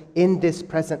faithfulness in this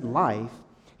present life,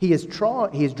 he is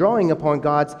drawing upon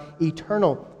God's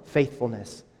eternal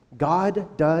faithfulness.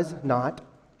 God does not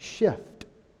shift.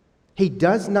 He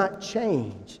does not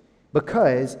change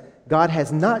because God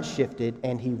has not shifted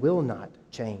and He will not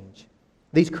change.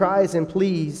 These cries and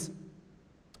pleas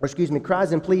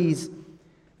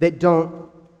that don't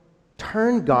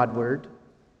turn Godward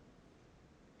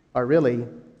are really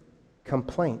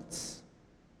complaints.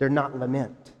 They're not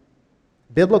lament.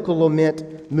 Biblical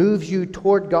lament moves you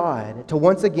toward God to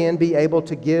once again be able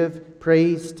to give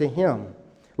praise to Him.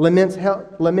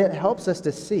 Lament helps us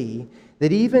to see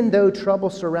that even though trouble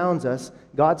surrounds us,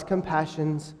 God's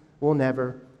compassions will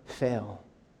never fail.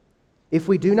 If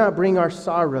we do not bring our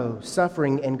sorrow,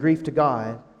 suffering, and grief to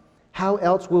God, how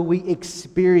else will we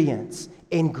experience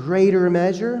in greater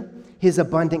measure His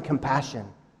abundant compassion?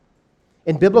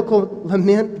 In biblical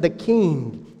lament, the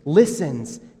king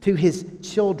listens to his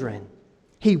children.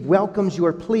 He welcomes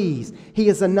your pleas.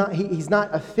 He's not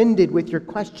offended with your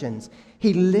questions.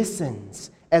 He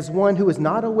listens as one who is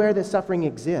not aware that suffering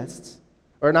exists,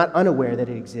 or not unaware that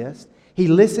it exists. He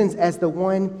listens as the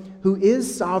one who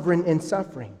is sovereign in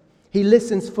suffering. He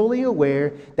listens fully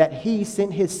aware that He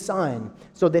sent His Son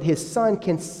so that His Son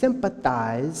can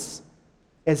sympathize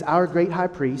as our great high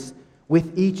priest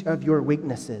with each of your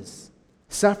weaknesses.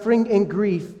 Suffering and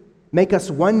grief make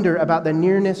us wonder about the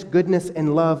nearness, goodness,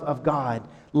 and love of God.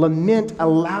 Lament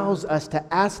allows us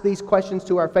to ask these questions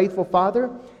to our faithful Father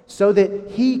so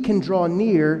that He can draw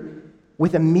near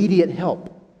with immediate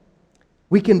help.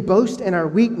 We can boast in our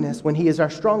weakness when He is our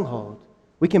stronghold.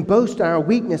 We can boast in our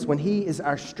weakness when He is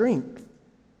our strength.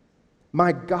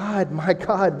 My God,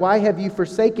 why have you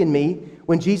forsaken me?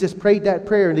 When Jesus prayed that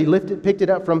prayer and He picked it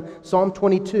up from Psalm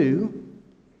 22,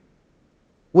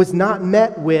 was not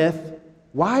met with,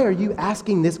 why are you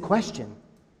asking this question?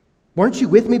 Weren't you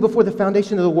with me before the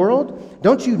foundation of the world?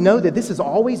 Don't you know that this has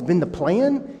always been the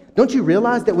plan? Don't you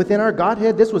realize that within our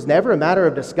Godhead, this was never a matter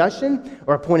of discussion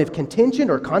or a point of contention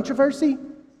or controversy?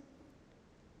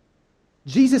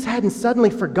 Jesus hadn't suddenly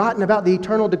forgotten about the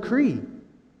eternal decree.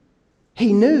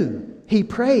 He knew. He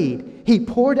prayed. He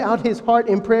poured out His heart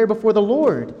in prayer before the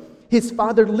Lord. His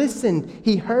Father listened.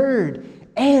 He heard.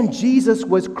 And Jesus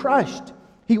was crushed.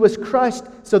 He was crushed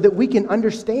so that we can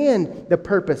understand the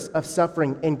purpose of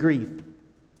suffering and grief.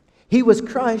 He was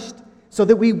crushed so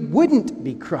that we wouldn't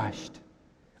be crushed.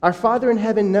 Our Father in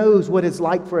heaven knows what it's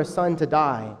like for a son to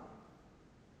die.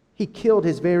 He killed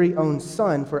His very own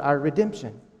Son for our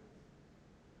redemption.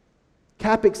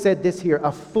 Capek said this here,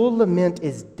 a full lament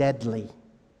is deadly.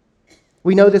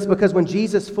 We know this because when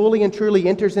Jesus fully and truly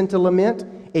enters into lament,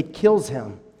 it kills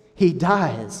Him. He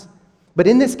dies. But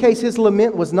in this case, His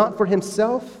lament was not for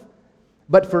Himself,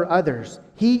 but for others.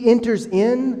 He enters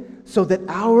in so that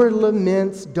our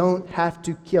laments don't have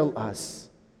to kill us.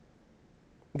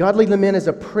 Godly lament is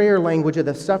a prayer language of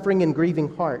the suffering and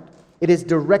grieving heart. It is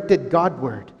directed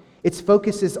Godward. Its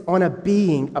focus is on a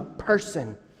being, a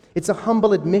person. It's a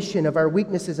humble admission of our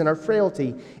weaknesses and our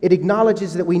frailty. It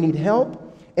acknowledges that we need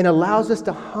help and allows us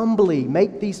to humbly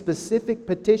make these specific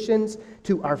petitions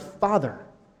to our Father.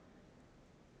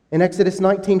 In Exodus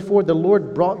 19:4, the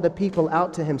Lord brought the people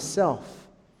out to Himself.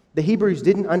 The Hebrews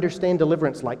didn't understand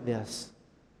deliverance like this.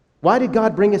 Why did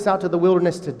God bring us out to the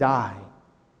wilderness to die?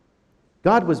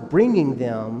 God was bringing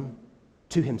them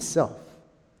to Himself.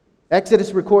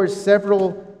 Exodus records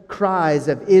several cries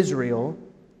of Israel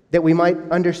that we might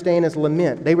understand as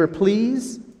lament. They were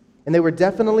pleas and they were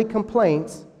definitely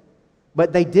complaints,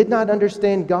 but they did not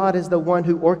understand God as the one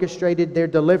who orchestrated their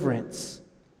deliverance.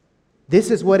 This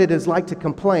is what it is like to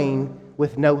complain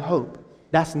with no hope.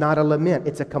 That's not a lament,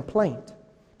 it's a complaint.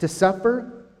 To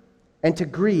suffer and to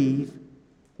grieve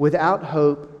without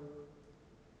hope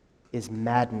is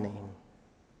maddening.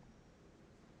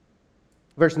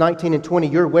 Verse 19 and 20,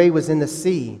 your way was in the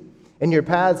sea, and your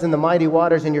paths in the mighty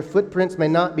waters, and your footprints may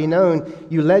not be known.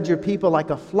 You led your people like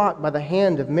a flock by the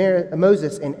hand of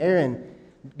Moses and Aaron.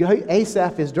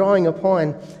 Asaph is drawing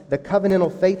upon the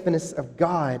covenantal faithfulness of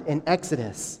God in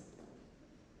Exodus.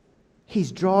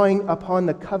 He's drawing upon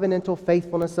the covenantal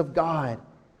faithfulness of God.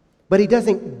 But he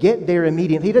doesn't get there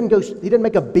immediately. He doesn't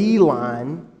make a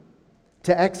beeline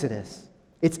to Exodus.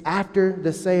 It's after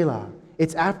the Selah.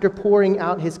 It's after pouring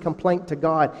out his complaint to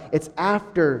God. It's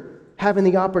after having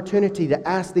the opportunity to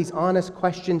ask these honest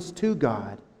questions to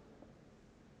God.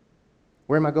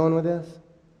 Where am I going with this?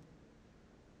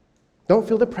 Don't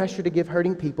feel the pressure to give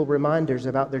hurting people reminders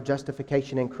about their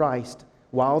justification in Christ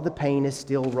while the pain is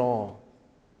still raw.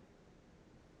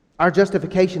 Our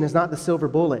justification is not the silver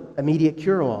bullet, immediate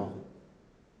cure-all.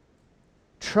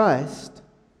 Trust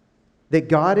that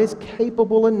God is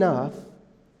capable enough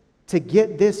to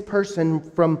get this person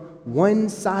from one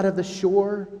side of the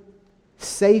shore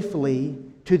safely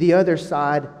to the other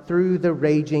side through the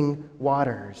raging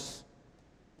waters.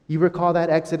 You recall that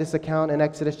Exodus account in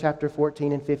Exodus chapter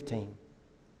 14 and 15.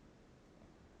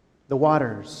 The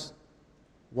waters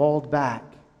walled back.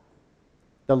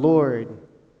 The Lord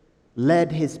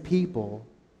led his people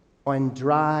on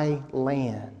dry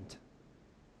land.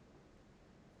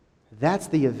 That's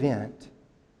the event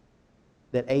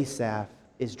that Asaph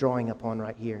is drawing upon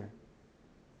right here.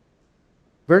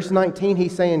 Verse 19,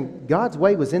 he's saying God's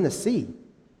way was in the sea.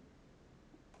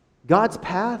 God's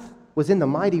path was in the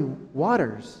mighty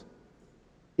waters.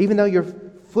 Even though your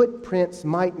footprints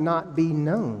might not be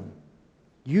known,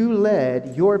 you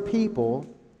led your people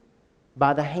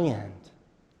by the hand.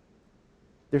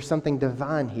 There's something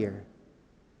divine here.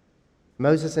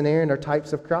 Moses and Aaron are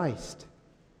types of Christ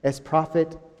as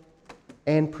prophet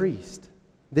and priest.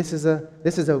 This is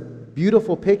a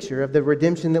beautiful picture of the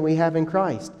redemption that we have in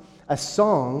Christ. A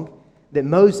song that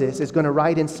Moses is going to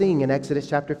write and sing in Exodus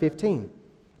chapter 15.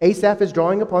 Asaph is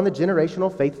drawing upon the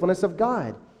generational faithfulness of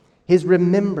God, his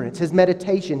remembrance, his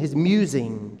meditation, his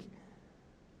musing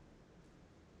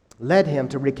led him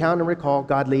to recount and recall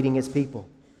God leading his people.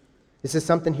 This is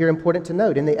something here important to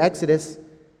note. In the Exodus,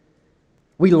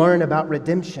 we learn about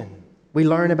redemption. We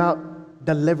learn about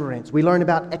deliverance. We learn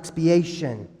about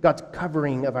expiation, God's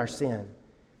covering of our sin.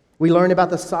 We learn about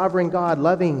the sovereign God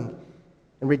loving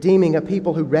and redeeming a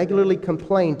people who regularly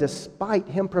complained despite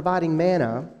him providing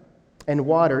manna and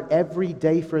water every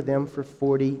day for them for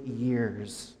 40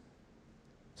 years.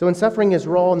 So when suffering is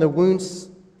raw and the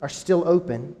wounds are still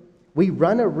open, we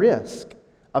run a risk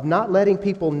of not letting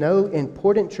people know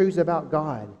important truths about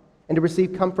God and to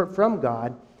receive comfort from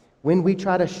God when we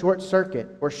try to short circuit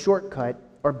or shortcut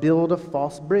or build a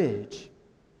false bridge.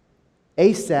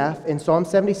 Asaph in Psalm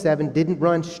 77 didn't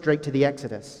run straight to the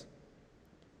Exodus.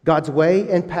 God's way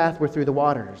and path were through the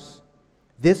waters.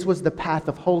 This was the path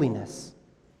of holiness.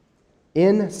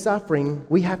 In suffering,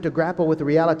 we have to grapple with the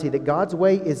reality that God's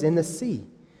way is in the sea.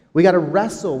 We got to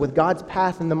wrestle with God's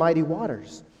path in the mighty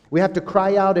waters. We have to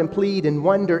cry out and plead and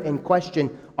wonder and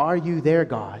question, are you there,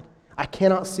 God? I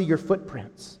cannot see your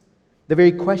footprints. The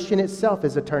very question itself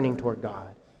is a turning toward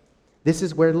God. This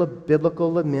is where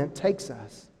biblical lament takes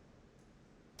us.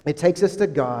 It takes us to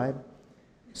God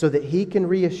so that He can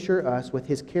reassure us with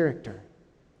His character.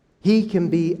 He can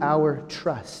be our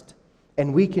trust,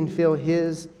 and we can feel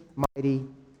His mighty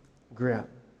grip.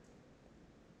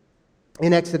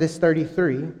 In Exodus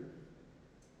 33,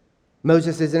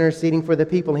 Moses is interceding for the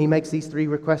people, and he makes these three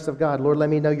requests of God. Lord, let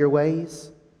me know your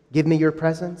ways, give me your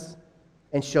presence,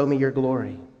 and show me your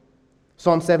glory.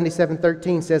 Psalm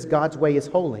 77:13 says God's way is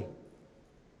holy.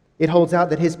 It holds out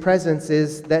that His presence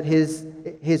is that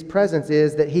His presence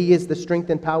is that He is the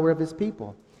strength and power of His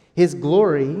people. His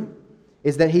glory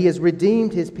is that He has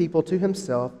redeemed His people to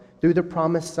Himself through the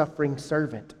promised suffering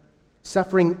servant.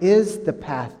 Suffering is the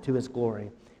path to His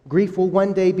glory. Grief will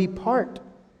one day be part.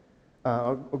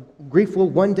 Grief will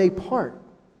one day part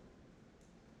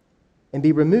and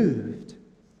be removed,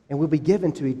 and will be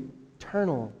given to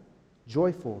eternal,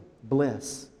 joyful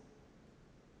bliss.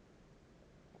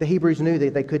 The Hebrews knew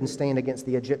that they couldn't stand against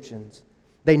the Egyptians.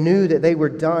 They knew that they were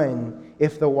done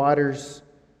if the waters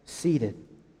ceded.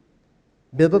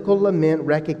 Biblical lament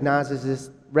recognizes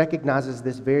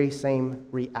this very same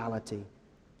reality.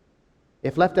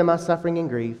 If left in my suffering and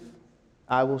grief,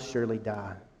 I will surely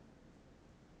die.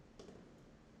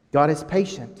 God is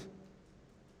patient.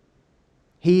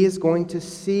 He is going to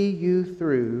see you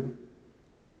through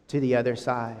to the other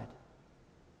side.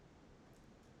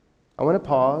 I want to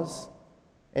pause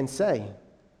and say,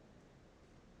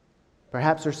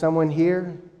 perhaps there's someone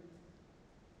here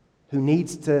who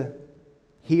needs to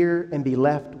hear and be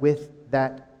left with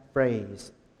that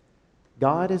phrase.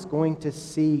 God is going to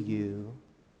see you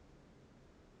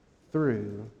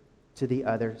through to the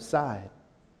other side.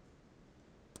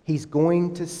 He's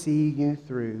going to see you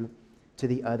through to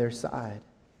the other side.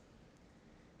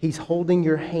 He's holding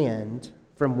your hand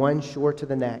from one shore to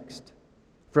the next,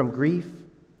 from grief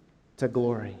to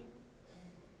glory.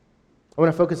 I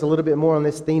want to focus a little bit more on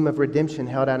this theme of redemption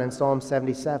held out in Psalm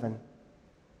 77.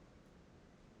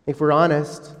 If we're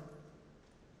honest,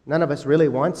 none of us really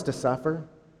wants to suffer.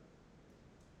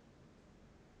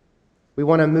 We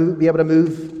want to be able to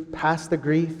move past the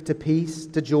grief to peace,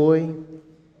 to joy.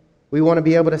 We want to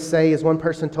be able to say, as one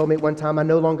person told me at one time, I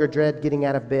no longer dread getting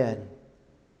out of bed.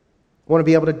 I want to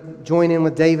be able to join in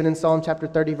with David in Psalm chapter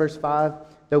 30, verse 5.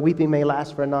 Though weeping may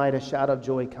last for a night, a shout of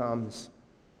joy comes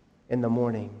in the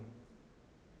morning.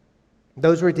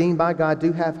 Those redeemed by God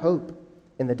do have hope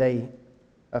in the day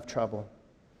of trouble.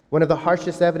 One of the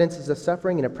harshest evidences of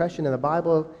suffering and oppression in the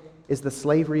Bible is the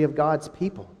slavery of God's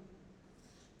people.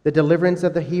 The deliverance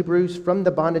of the Hebrews from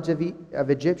the bondage of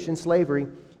Egyptian slavery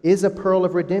is a pearl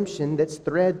of redemption that's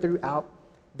thread throughout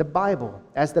the Bible,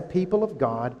 as the people of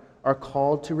God are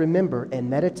called to remember and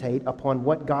meditate upon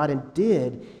what God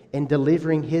did in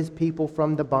delivering His people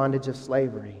from the bondage of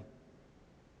slavery.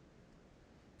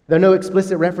 Though no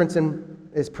explicit reference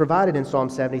is provided in Psalm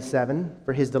 77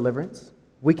 for His deliverance,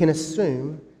 we can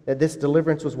assume that this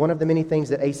deliverance was one of the many things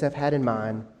that Asaph had in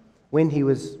mind when he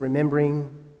was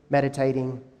remembering,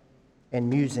 meditating, and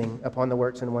musing upon the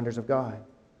works and wonders of God.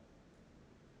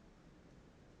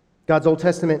 God's Old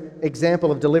Testament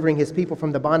example of delivering His people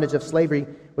from the bondage of slavery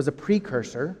was a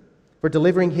precursor for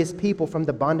delivering His people from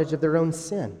the bondage of their own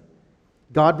sin.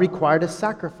 God required a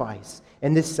sacrifice,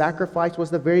 and this sacrifice was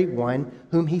the very one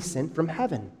whom He sent from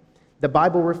heaven. The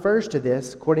Bible refers to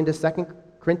this, according to 2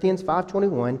 Corinthians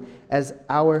 5:21, as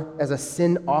a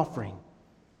sin offering.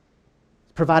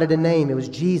 Provided a name. It was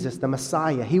Jesus, the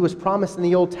Messiah. He was promised in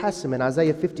the Old Testament,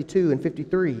 Isaiah 52 and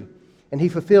 53. And he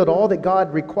fulfilled all that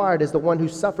God required as the one who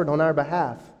suffered on our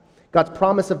behalf. God's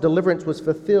promise of deliverance was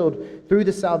fulfilled through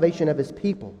the salvation of his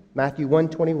people. Matthew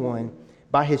 1:21.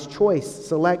 By his choice,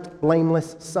 select,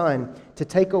 blameless Son to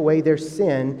take away their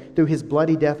sin through his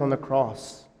bloody death on the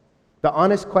cross. The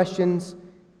honest questions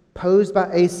posed by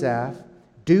Asaph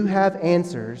do have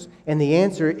answers, and the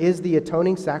answer is the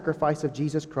atoning sacrifice of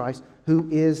Jesus Christ, who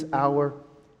is our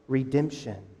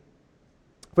redemption.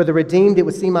 For the redeemed, it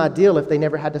would seem ideal if they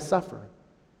never had to suffer.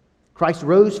 Christ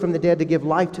rose from the dead to give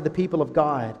life to the people of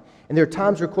God. And there are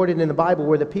times recorded in the Bible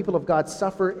where the people of God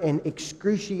suffer in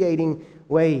excruciating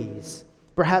ways,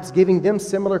 perhaps giving them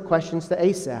similar questions to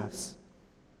Asaph's.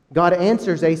 God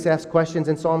answers Asaph's questions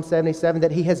in Psalm 77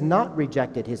 that he has not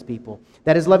rejected his people,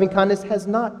 that his loving kindness has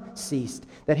not ceased,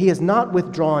 that he has not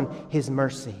withdrawn his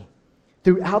mercy.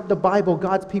 Throughout the Bible,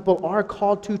 God's people are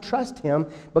called to trust him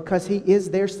because he is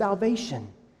their salvation.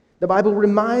 The Bible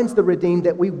reminds the redeemed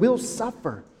that we will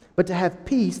suffer, but to have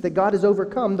peace that God has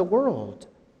overcome the world.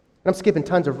 And I'm skipping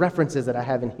tons of references that I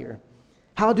have in here.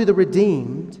 How do the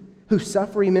redeemed who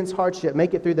suffer immense hardship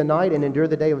make it through the night and endure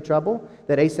the day of trouble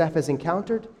that Asaph has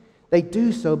encountered? They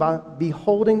do so by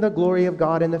beholding the glory of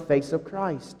God in the face of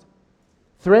Christ.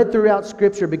 Thread throughout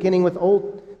Scripture, beginning with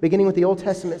the Old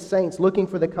Testament saints looking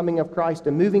for the coming of Christ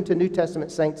and moving to New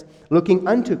Testament saints looking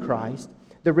unto Christ,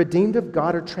 the redeemed of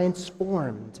God are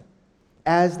transformed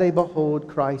as they behold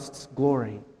Christ's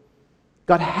glory.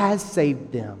 God has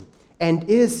saved them and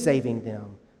is saving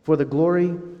them for the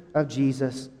glory of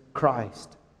Jesus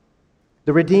Christ.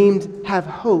 The redeemed have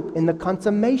hope in the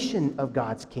consummation of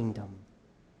God's kingdom.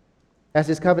 As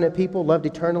his covenant people, loved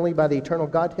eternally by the eternal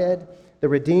Godhead, the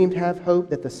redeemed have hope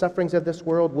that the sufferings of this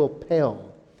world will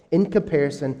pale in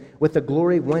comparison with the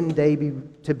glory one day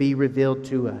to be revealed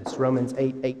to us. Romans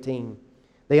 8:18.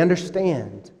 They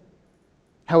understand,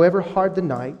 however hard the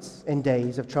nights and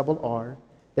days of trouble are,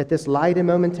 that this light and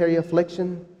momentary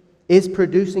affliction is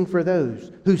producing for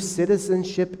those whose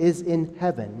citizenship is in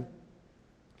heaven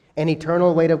an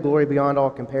eternal weight of glory beyond all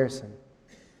comparison.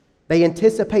 They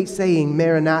anticipate saying,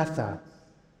 Maranatha,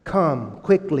 come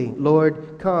quickly,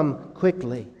 Lord, come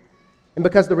quickly. And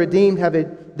because the redeemed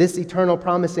have this eternal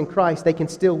promise in Christ, they can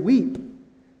still weep,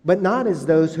 but not as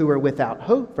those who are without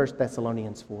hope, 1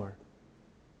 Thessalonians 4.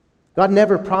 God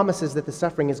never promises that the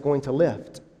suffering is going to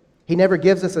lift. He never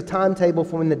gives us a timetable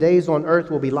for when the days on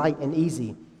earth will be light and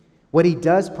easy. What he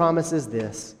does promise is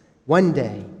this: one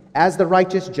day, as the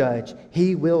righteous judge,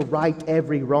 he will right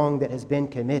every wrong that has been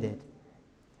committed.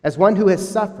 As one who has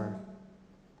suffered,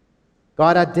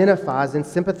 God identifies and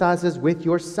sympathizes with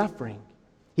your suffering.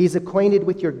 He is acquainted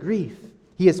with your grief.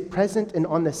 He is present and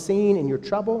on the scene in your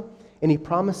trouble, and he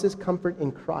promises comfort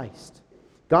in Christ.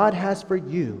 God has for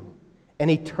you an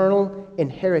eternal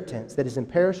inheritance that is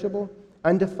imperishable,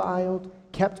 undefiled,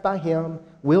 kept by him,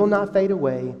 will not fade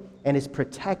away, and is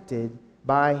protected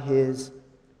by his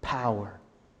power.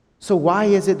 So why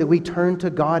is it that we turn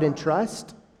to God in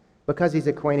trust? Because he's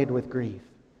acquainted with grief.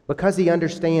 Because he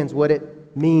understands what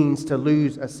it means to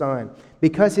lose a son.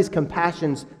 Because his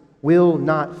compassions will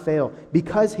not fail.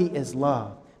 Because he is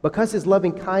love. Because his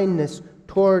loving kindness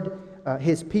toward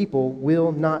his people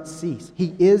will not cease.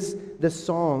 He is the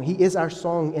song. He is our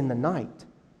song in the night.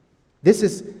 This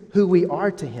is who we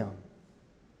are to him.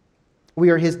 We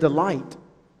are his delight.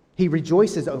 He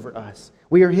rejoices over us.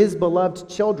 We are his beloved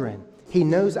children. He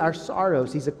knows our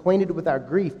sorrows. He's acquainted with our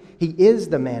grief. He is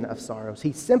the man of sorrows.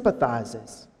 He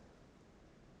sympathizes.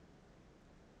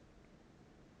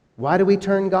 Why do we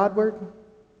turn Godward?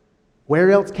 Where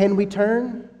else can we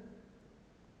turn?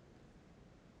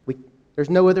 There's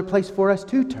no other place for us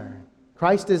to turn.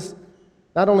 Christ is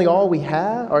not only all we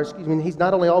have, he's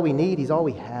not only all we need, he's all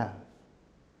we have.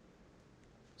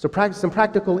 So some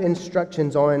practical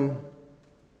instructions on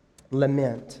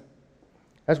lament.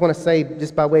 I just want to say,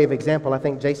 just by way of example, I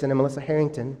think Jason and Melissa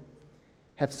Harrington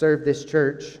have served this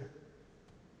church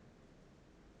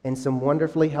in some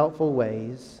wonderfully helpful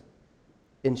ways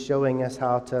in showing us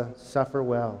how to suffer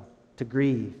well, to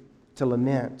grieve, to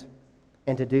lament,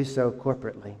 and to do so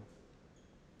corporately.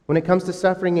 When it comes to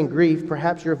suffering and grief,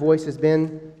 perhaps your voice has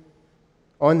been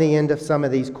on the end of some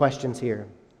of these questions here.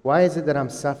 Why is it that I'm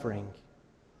suffering?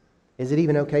 Is it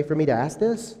even okay for me to ask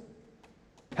this?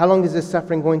 How long is this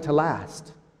suffering going to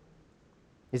last?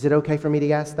 Is it okay for me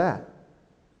to ask that?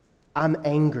 I'm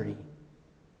angry.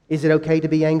 Is it okay to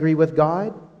be angry with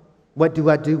God? What do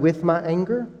I do with my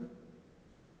anger?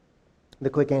 The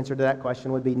quick answer to that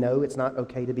question would be no, it's not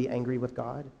okay to be angry with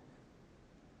God.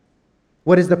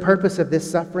 What is the purpose of this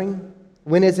suffering?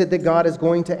 When is it that God is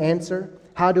going to answer?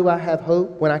 How do I have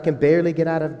hope when I can barely get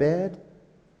out of bed?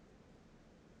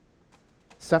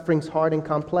 Suffering's hard and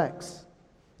complex.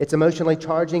 It's emotionally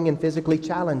charging and physically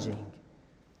challenging.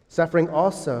 Suffering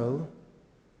also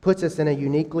puts us in a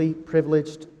uniquely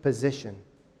privileged position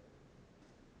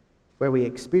where we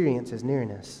experience His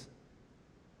nearness.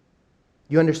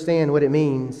 You understand what it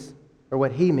means, or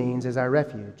what He means, as our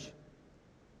refuge.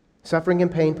 Suffering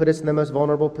and pain put us in the most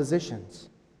vulnerable positions.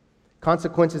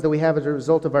 Consequences that we have as a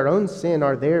result of our own sin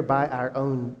are there by our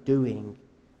own doing.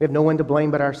 We have no one to blame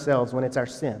but ourselves when it's our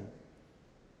sin.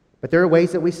 But there are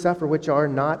ways that we suffer which are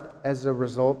not as a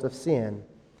result of sin.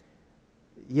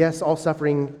 Yes, all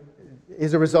suffering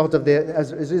is a result of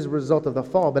the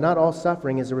fall, but not all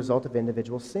suffering is a result of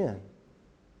individual sin.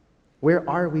 Where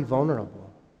are we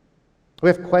vulnerable? We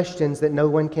have questions that no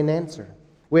one can answer.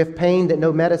 We have pain that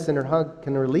no medicine or hug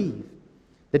can relieve.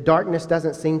 The darkness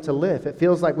doesn't seem to lift. It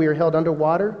feels like we are held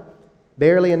underwater,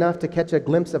 barely enough to catch a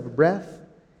glimpse of breath.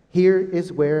 Here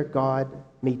is where God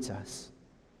meets us.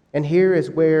 And here is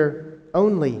where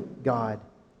only God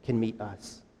can meet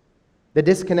us. The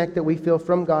disconnect that we feel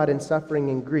from God in suffering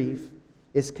and grief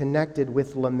is connected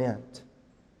with lament.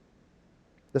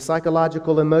 The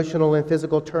psychological, emotional, and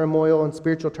physical turmoil and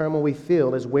spiritual turmoil we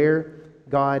feel is where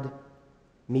God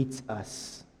meets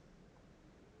us.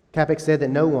 Capek said that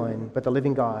no one but the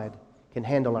living God can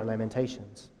handle our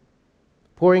lamentations.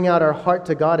 Pouring out our heart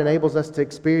to God enables us to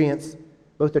experience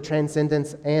both the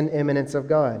transcendence and immanence of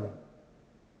God.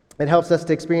 It helps us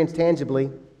to experience tangibly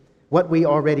what we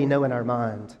already know in our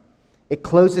mind. It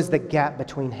closes the gap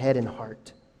between head and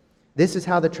heart. This is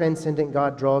how the transcendent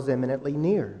God draws imminently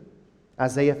near.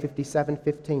 Isaiah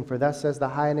 57:15, for thus says the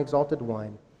high and exalted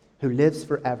one, who lives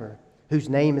forever, whose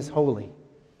name is holy.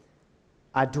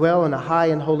 I dwell in a high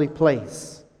and holy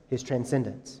place, His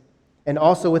transcendence, and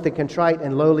also with the contrite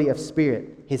and lowly of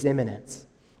spirit, His immanence,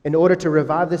 in order to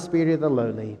revive the spirit of the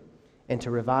lowly and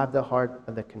to revive the heart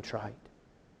of the contrite.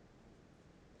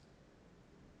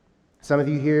 Some of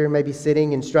you here may be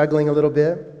sitting and struggling a little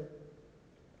bit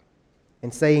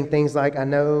and saying things like, I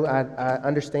know, I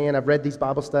understand, I've read these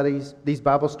Bible studies, these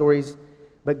Bible stories,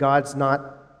 but God's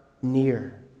not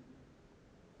near.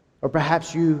 Or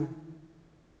perhaps you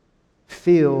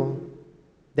feel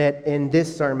that in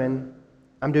this sermon,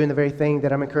 I'm doing the very thing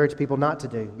that I'm encouraging people not to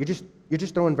do. You're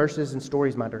just throwing verses and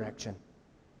stories my direction.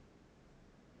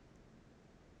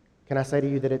 Can I say to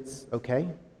you that it's okay?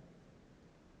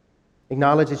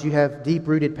 Acknowledge that you have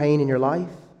deep-rooted pain in your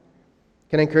life.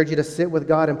 Can I encourage you to sit with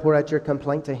God and pour out your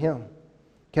complaint to Him?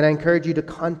 Can I encourage you to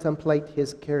contemplate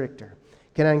His character?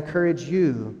 Can I encourage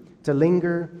you to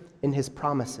linger in His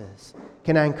promises?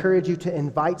 Can I encourage you to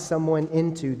invite someone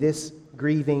into this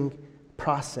grieving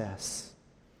process?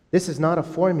 This is not a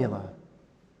formula.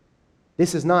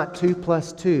 This is not 2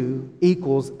 + 2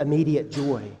 equals immediate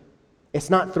joy. It's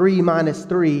not 3 -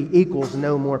 3 equals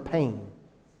no more pain.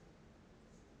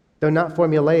 Though not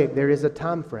formulaic, there is a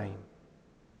time frame.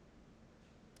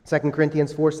 2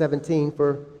 Corinthians 4:17,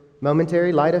 for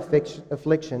momentary light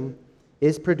affliction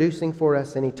is producing for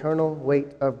us an eternal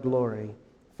weight of glory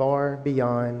far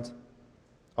beyond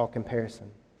all comparison.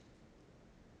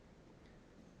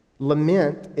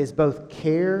 Lament is both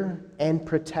care and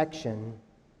protection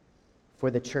for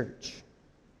the church.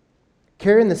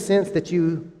 Care in the sense that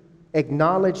you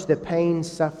acknowledge the pain,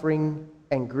 suffering,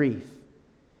 and grief.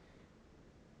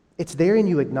 It's there and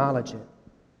you acknowledge it.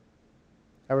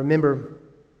 I remember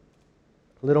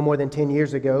a little more than 10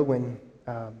 years ago when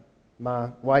my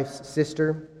wife's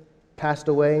sister passed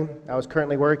away. I was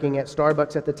currently working at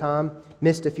Starbucks at the time,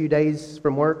 missed a few days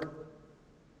from work,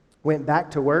 went back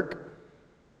to work,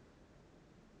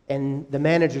 and the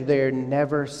manager there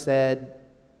never said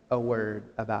a word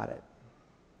about it.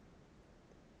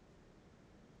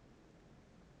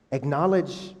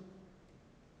 Acknowledge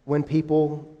when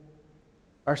people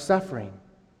are suffering.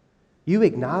 You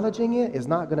acknowledging it is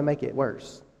not going to make it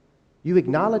worse. You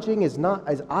acknowledging is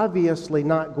obviously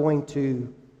not going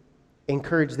to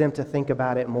encourage them to think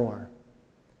about it more.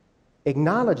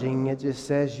 Acknowledging it just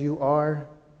says you are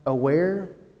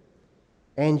aware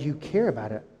and you care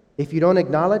about it. If you don't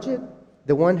acknowledge it,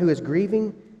 the one who is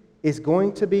grieving is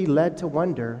going to be led to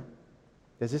wonder,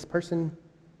 does this person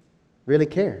really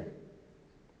care?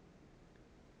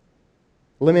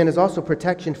 Lament is also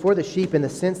protection for the sheep in the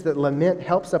sense that lament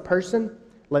helps a person.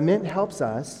 Lament helps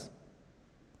us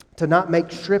to not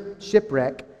make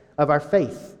shipwreck of our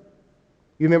faith.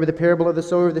 You remember the parable of the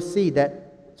sower of the seed,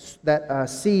 that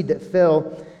seed that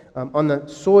fell on the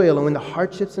soil, and when the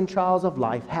hardships and trials of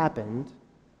life happened,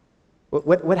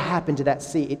 what happened to that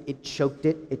seed? It choked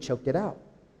it out.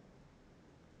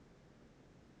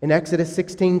 In Exodus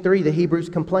 16:3, the Hebrews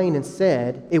complained and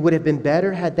said, it would have been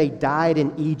better had they died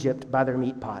in Egypt by their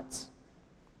meat pots.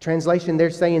 Translation, they're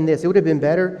saying this: it would have been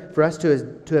better for us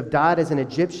to have died as an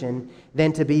Egyptian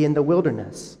than to be in the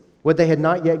wilderness. What they had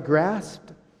not yet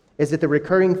grasped is that the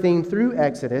recurring theme through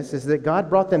Exodus is that God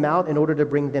brought them out in order to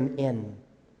bring them in.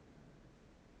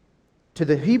 To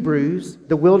the Hebrews,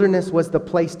 the wilderness was the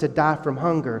place to die from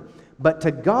hunger. But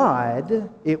to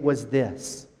God, it was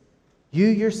this: you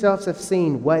yourselves have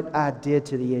seen what I did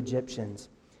to the Egyptians,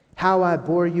 how I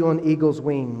bore you on eagle's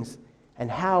wings, and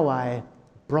how I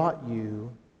brought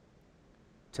you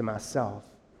to myself.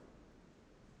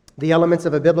 The elements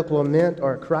of a biblical lament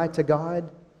are a cry to God.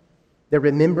 They're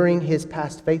remembering His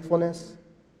past faithfulness.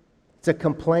 It's a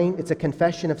complaint. It's a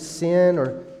confession of sin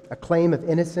or a claim of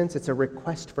innocence. It's a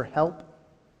request for help.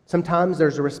 Sometimes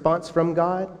there's a response from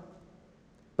God,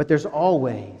 but there's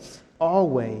always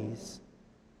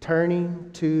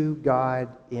turning to God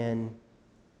in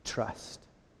trust.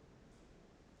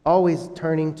 Always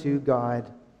turning to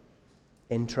God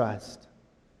in trust.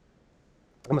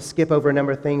 I'm going to skip over a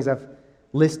number of things. I've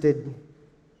listed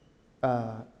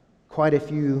quite a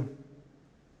few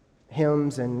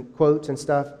hymns and quotes and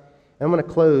stuff. And I'm going to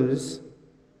close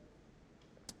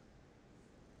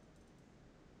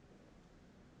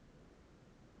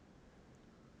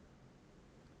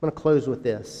with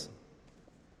this.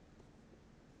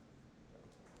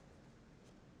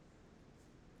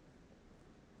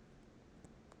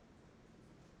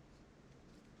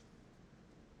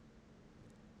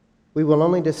 We will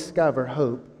only discover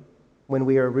hope when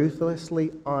we are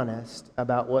ruthlessly honest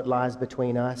about what lies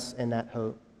between us and that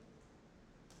hope.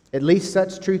 At least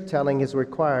such truth-telling is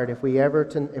required if we are ever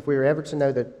to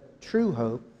know the true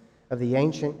hope of the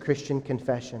ancient Christian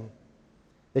confession.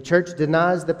 The church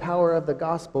denies the power of the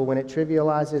gospel when it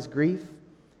trivializes grief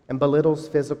and belittles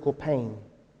physical pain,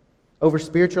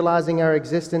 over-spiritualizing our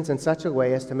existence in such a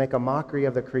way as to make a mockery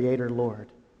of the Creator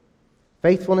Lord.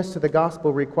 Faithfulness to the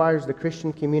gospel requires the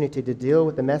Christian community to deal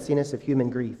with the messiness of human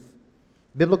grief.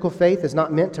 Biblical faith is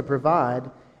not meant to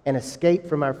provide an escape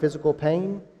from our physical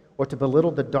pain or to belittle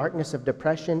the darkness of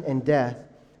depression and death,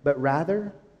 but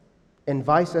rather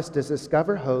invites us to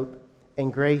discover hope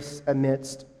and grace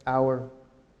amidst our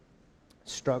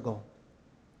struggle.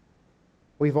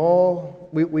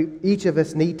 Each of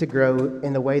us need to grow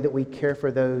in the way that we care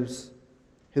for those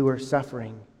who are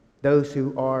suffering, those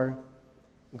who are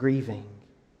grieving.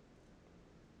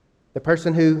 The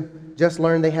person who just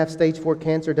learned they have stage 4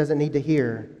 cancer doesn't need to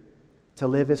hear, to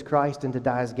live is Christ and to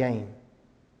die is gain.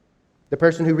 The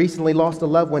person who recently lost a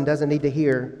loved one doesn't need to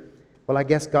hear, well, I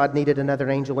guess God needed another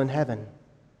angel in heaven.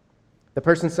 The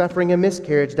person suffering a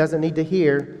miscarriage doesn't need to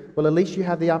hear, well, at least you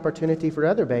have the opportunity for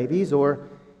other babies, or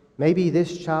maybe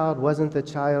this child wasn't the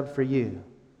child for you.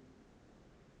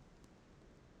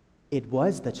 It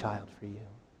was the child for you.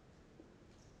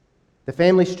 The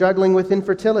family struggling with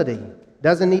infertility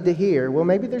doesn't need to hear, well,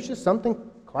 maybe there's just something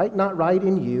quite not right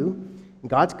in you.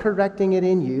 God's correcting it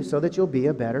in you so that you'll be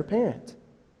a better parent.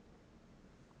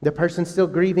 The person still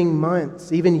grieving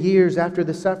months, even years after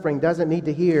the suffering, doesn't need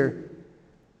to hear,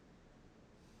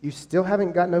 you still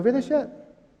haven't gotten over this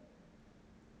yet?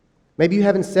 Maybe you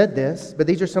haven't said this, but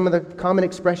these are some of the common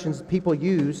expressions people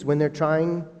use when they're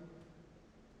trying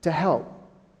to help.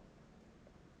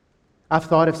 I've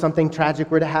thought if something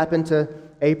tragic were to happen to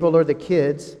April or the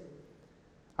kids,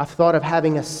 I've thought of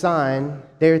having a sign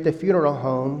there at the funeral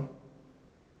home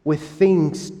with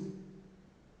things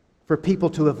for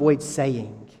people to avoid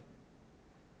saying.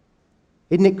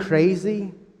 Isn't it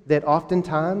crazy that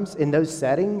oftentimes in those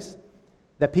settings,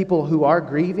 the people who are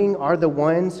grieving are the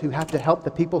ones who have to help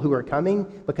the people who are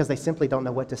coming because they simply don't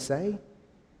know what to say?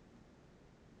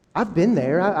 I've been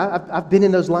there. I've been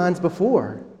in those lines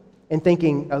before and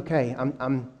thinking, okay,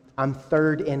 I'm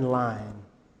third in line.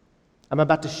 I'm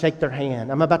about to shake their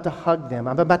hand. I'm about to hug them.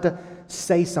 I'm about to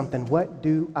say something. What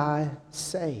do I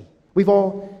say? We've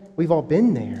all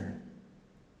been there.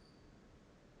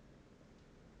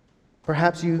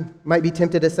 Perhaps you might be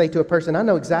tempted to say to a person, I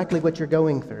know exactly what you're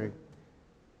going through.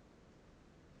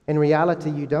 In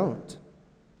reality, you don't.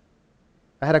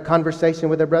 I had a conversation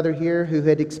with a brother here who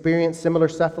had experienced similar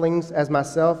sufferings as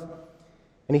myself,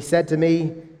 and he said to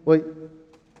me, well,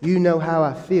 you know how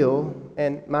I feel,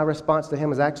 and my response to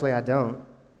him was, actually, I don't.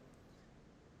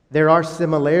 There are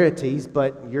similarities,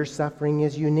 but your suffering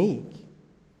is unique.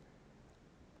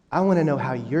 I want to know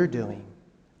how you're doing.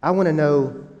 I want to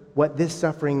know what this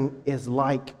suffering is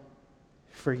like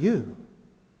for you.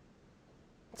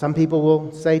 Some people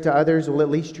will say to others, well, at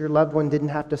least your loved one didn't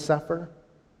have to suffer.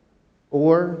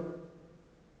 Or,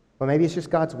 well, maybe it's just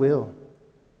God's will.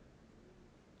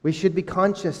 We should be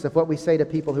conscious of what we say to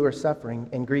people who are suffering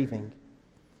and grieving.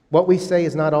 What we say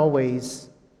is not always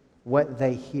what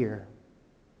they hear.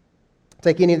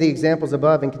 Take any of the examples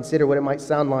above and consider what it might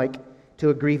sound like to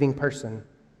a grieving person.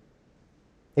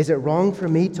 Is it wrong for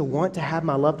me to want to have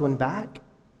my loved one back?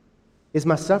 Is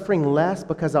my suffering less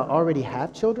because I already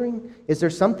have children? Is there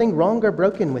something wrong or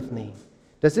broken with me?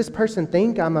 Does this person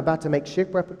think I'm about to make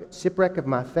shipwreck of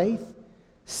my faith?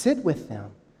 Sit with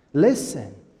them.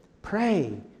 Listen.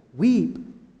 Pray. Weep.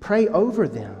 Pray over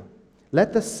them.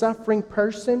 Let the suffering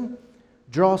person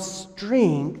draw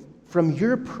strength from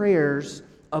your prayers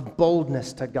of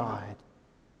boldness to God.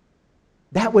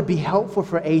 That would be helpful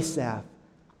for Asaph.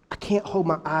 I can't hold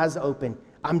my eyes open.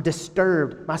 I'm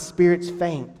disturbed. My spirit's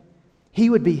faint. He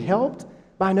would be helped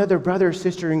by another brother or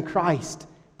sister in Christ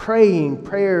praying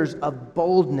prayers of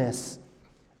boldness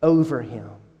over him.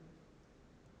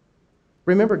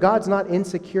 Remember, God's not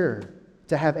insecure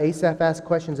to have Asaph ask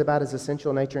questions about his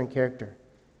essential nature and character.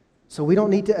 So we don't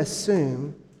need to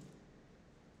assume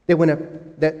that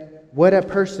what a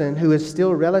person who is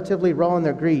still relatively raw in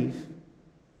their grief,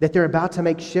 that they're about to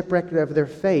make shipwreck of their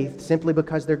faith simply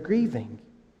because they're grieving.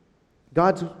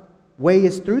 God's way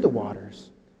is through the waters.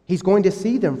 He's going to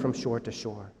see them from shore to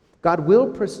shore. God will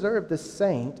preserve the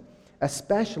saint,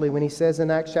 especially when he says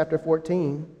in Acts chapter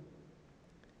 14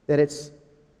 that it's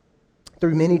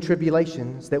through many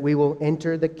tribulations that we will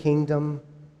enter the kingdom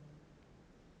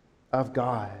of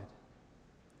God.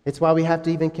 It's why we have to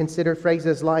even consider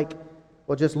phrases like,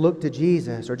 well, just look to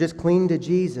Jesus, or just cling to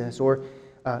Jesus, or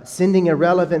sending a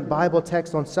relevant Bible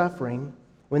text on suffering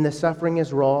when the suffering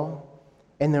is raw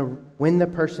and when the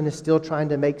person is still trying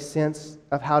to make sense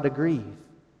of how to grieve.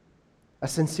 A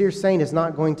sincere saint is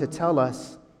not going to tell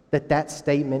us that that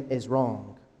statement is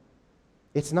wrong.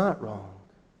 It's not wrong.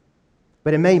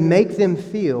 But it may make them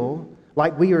feel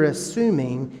like we are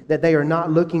assuming that they are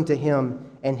not looking to Him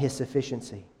and His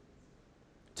sufficiency.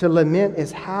 To lament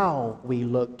is how we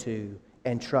look to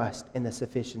and trust in the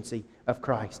sufficiency of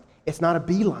Christ. It's not a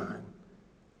beeline.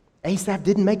 Asaph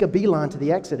didn't make a beeline to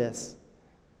the Exodus.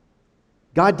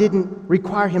 God didn't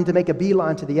require him to make a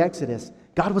beeline to the Exodus.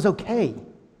 God was okay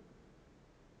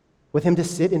with him to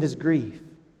sit in his grief.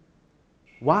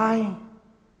 Why?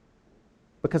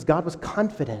 Because God was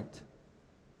confident.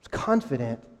 He was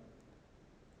confident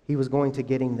he was going to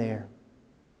get him there.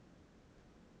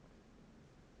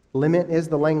 Lament is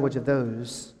the language of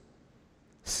those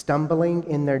stumbling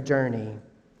in their journey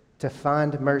to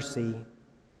find mercy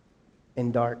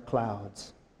in dark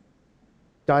clouds.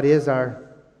 God is our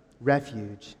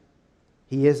refuge.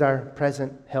 He is our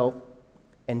present help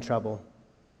in trouble.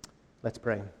 Let's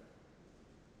pray.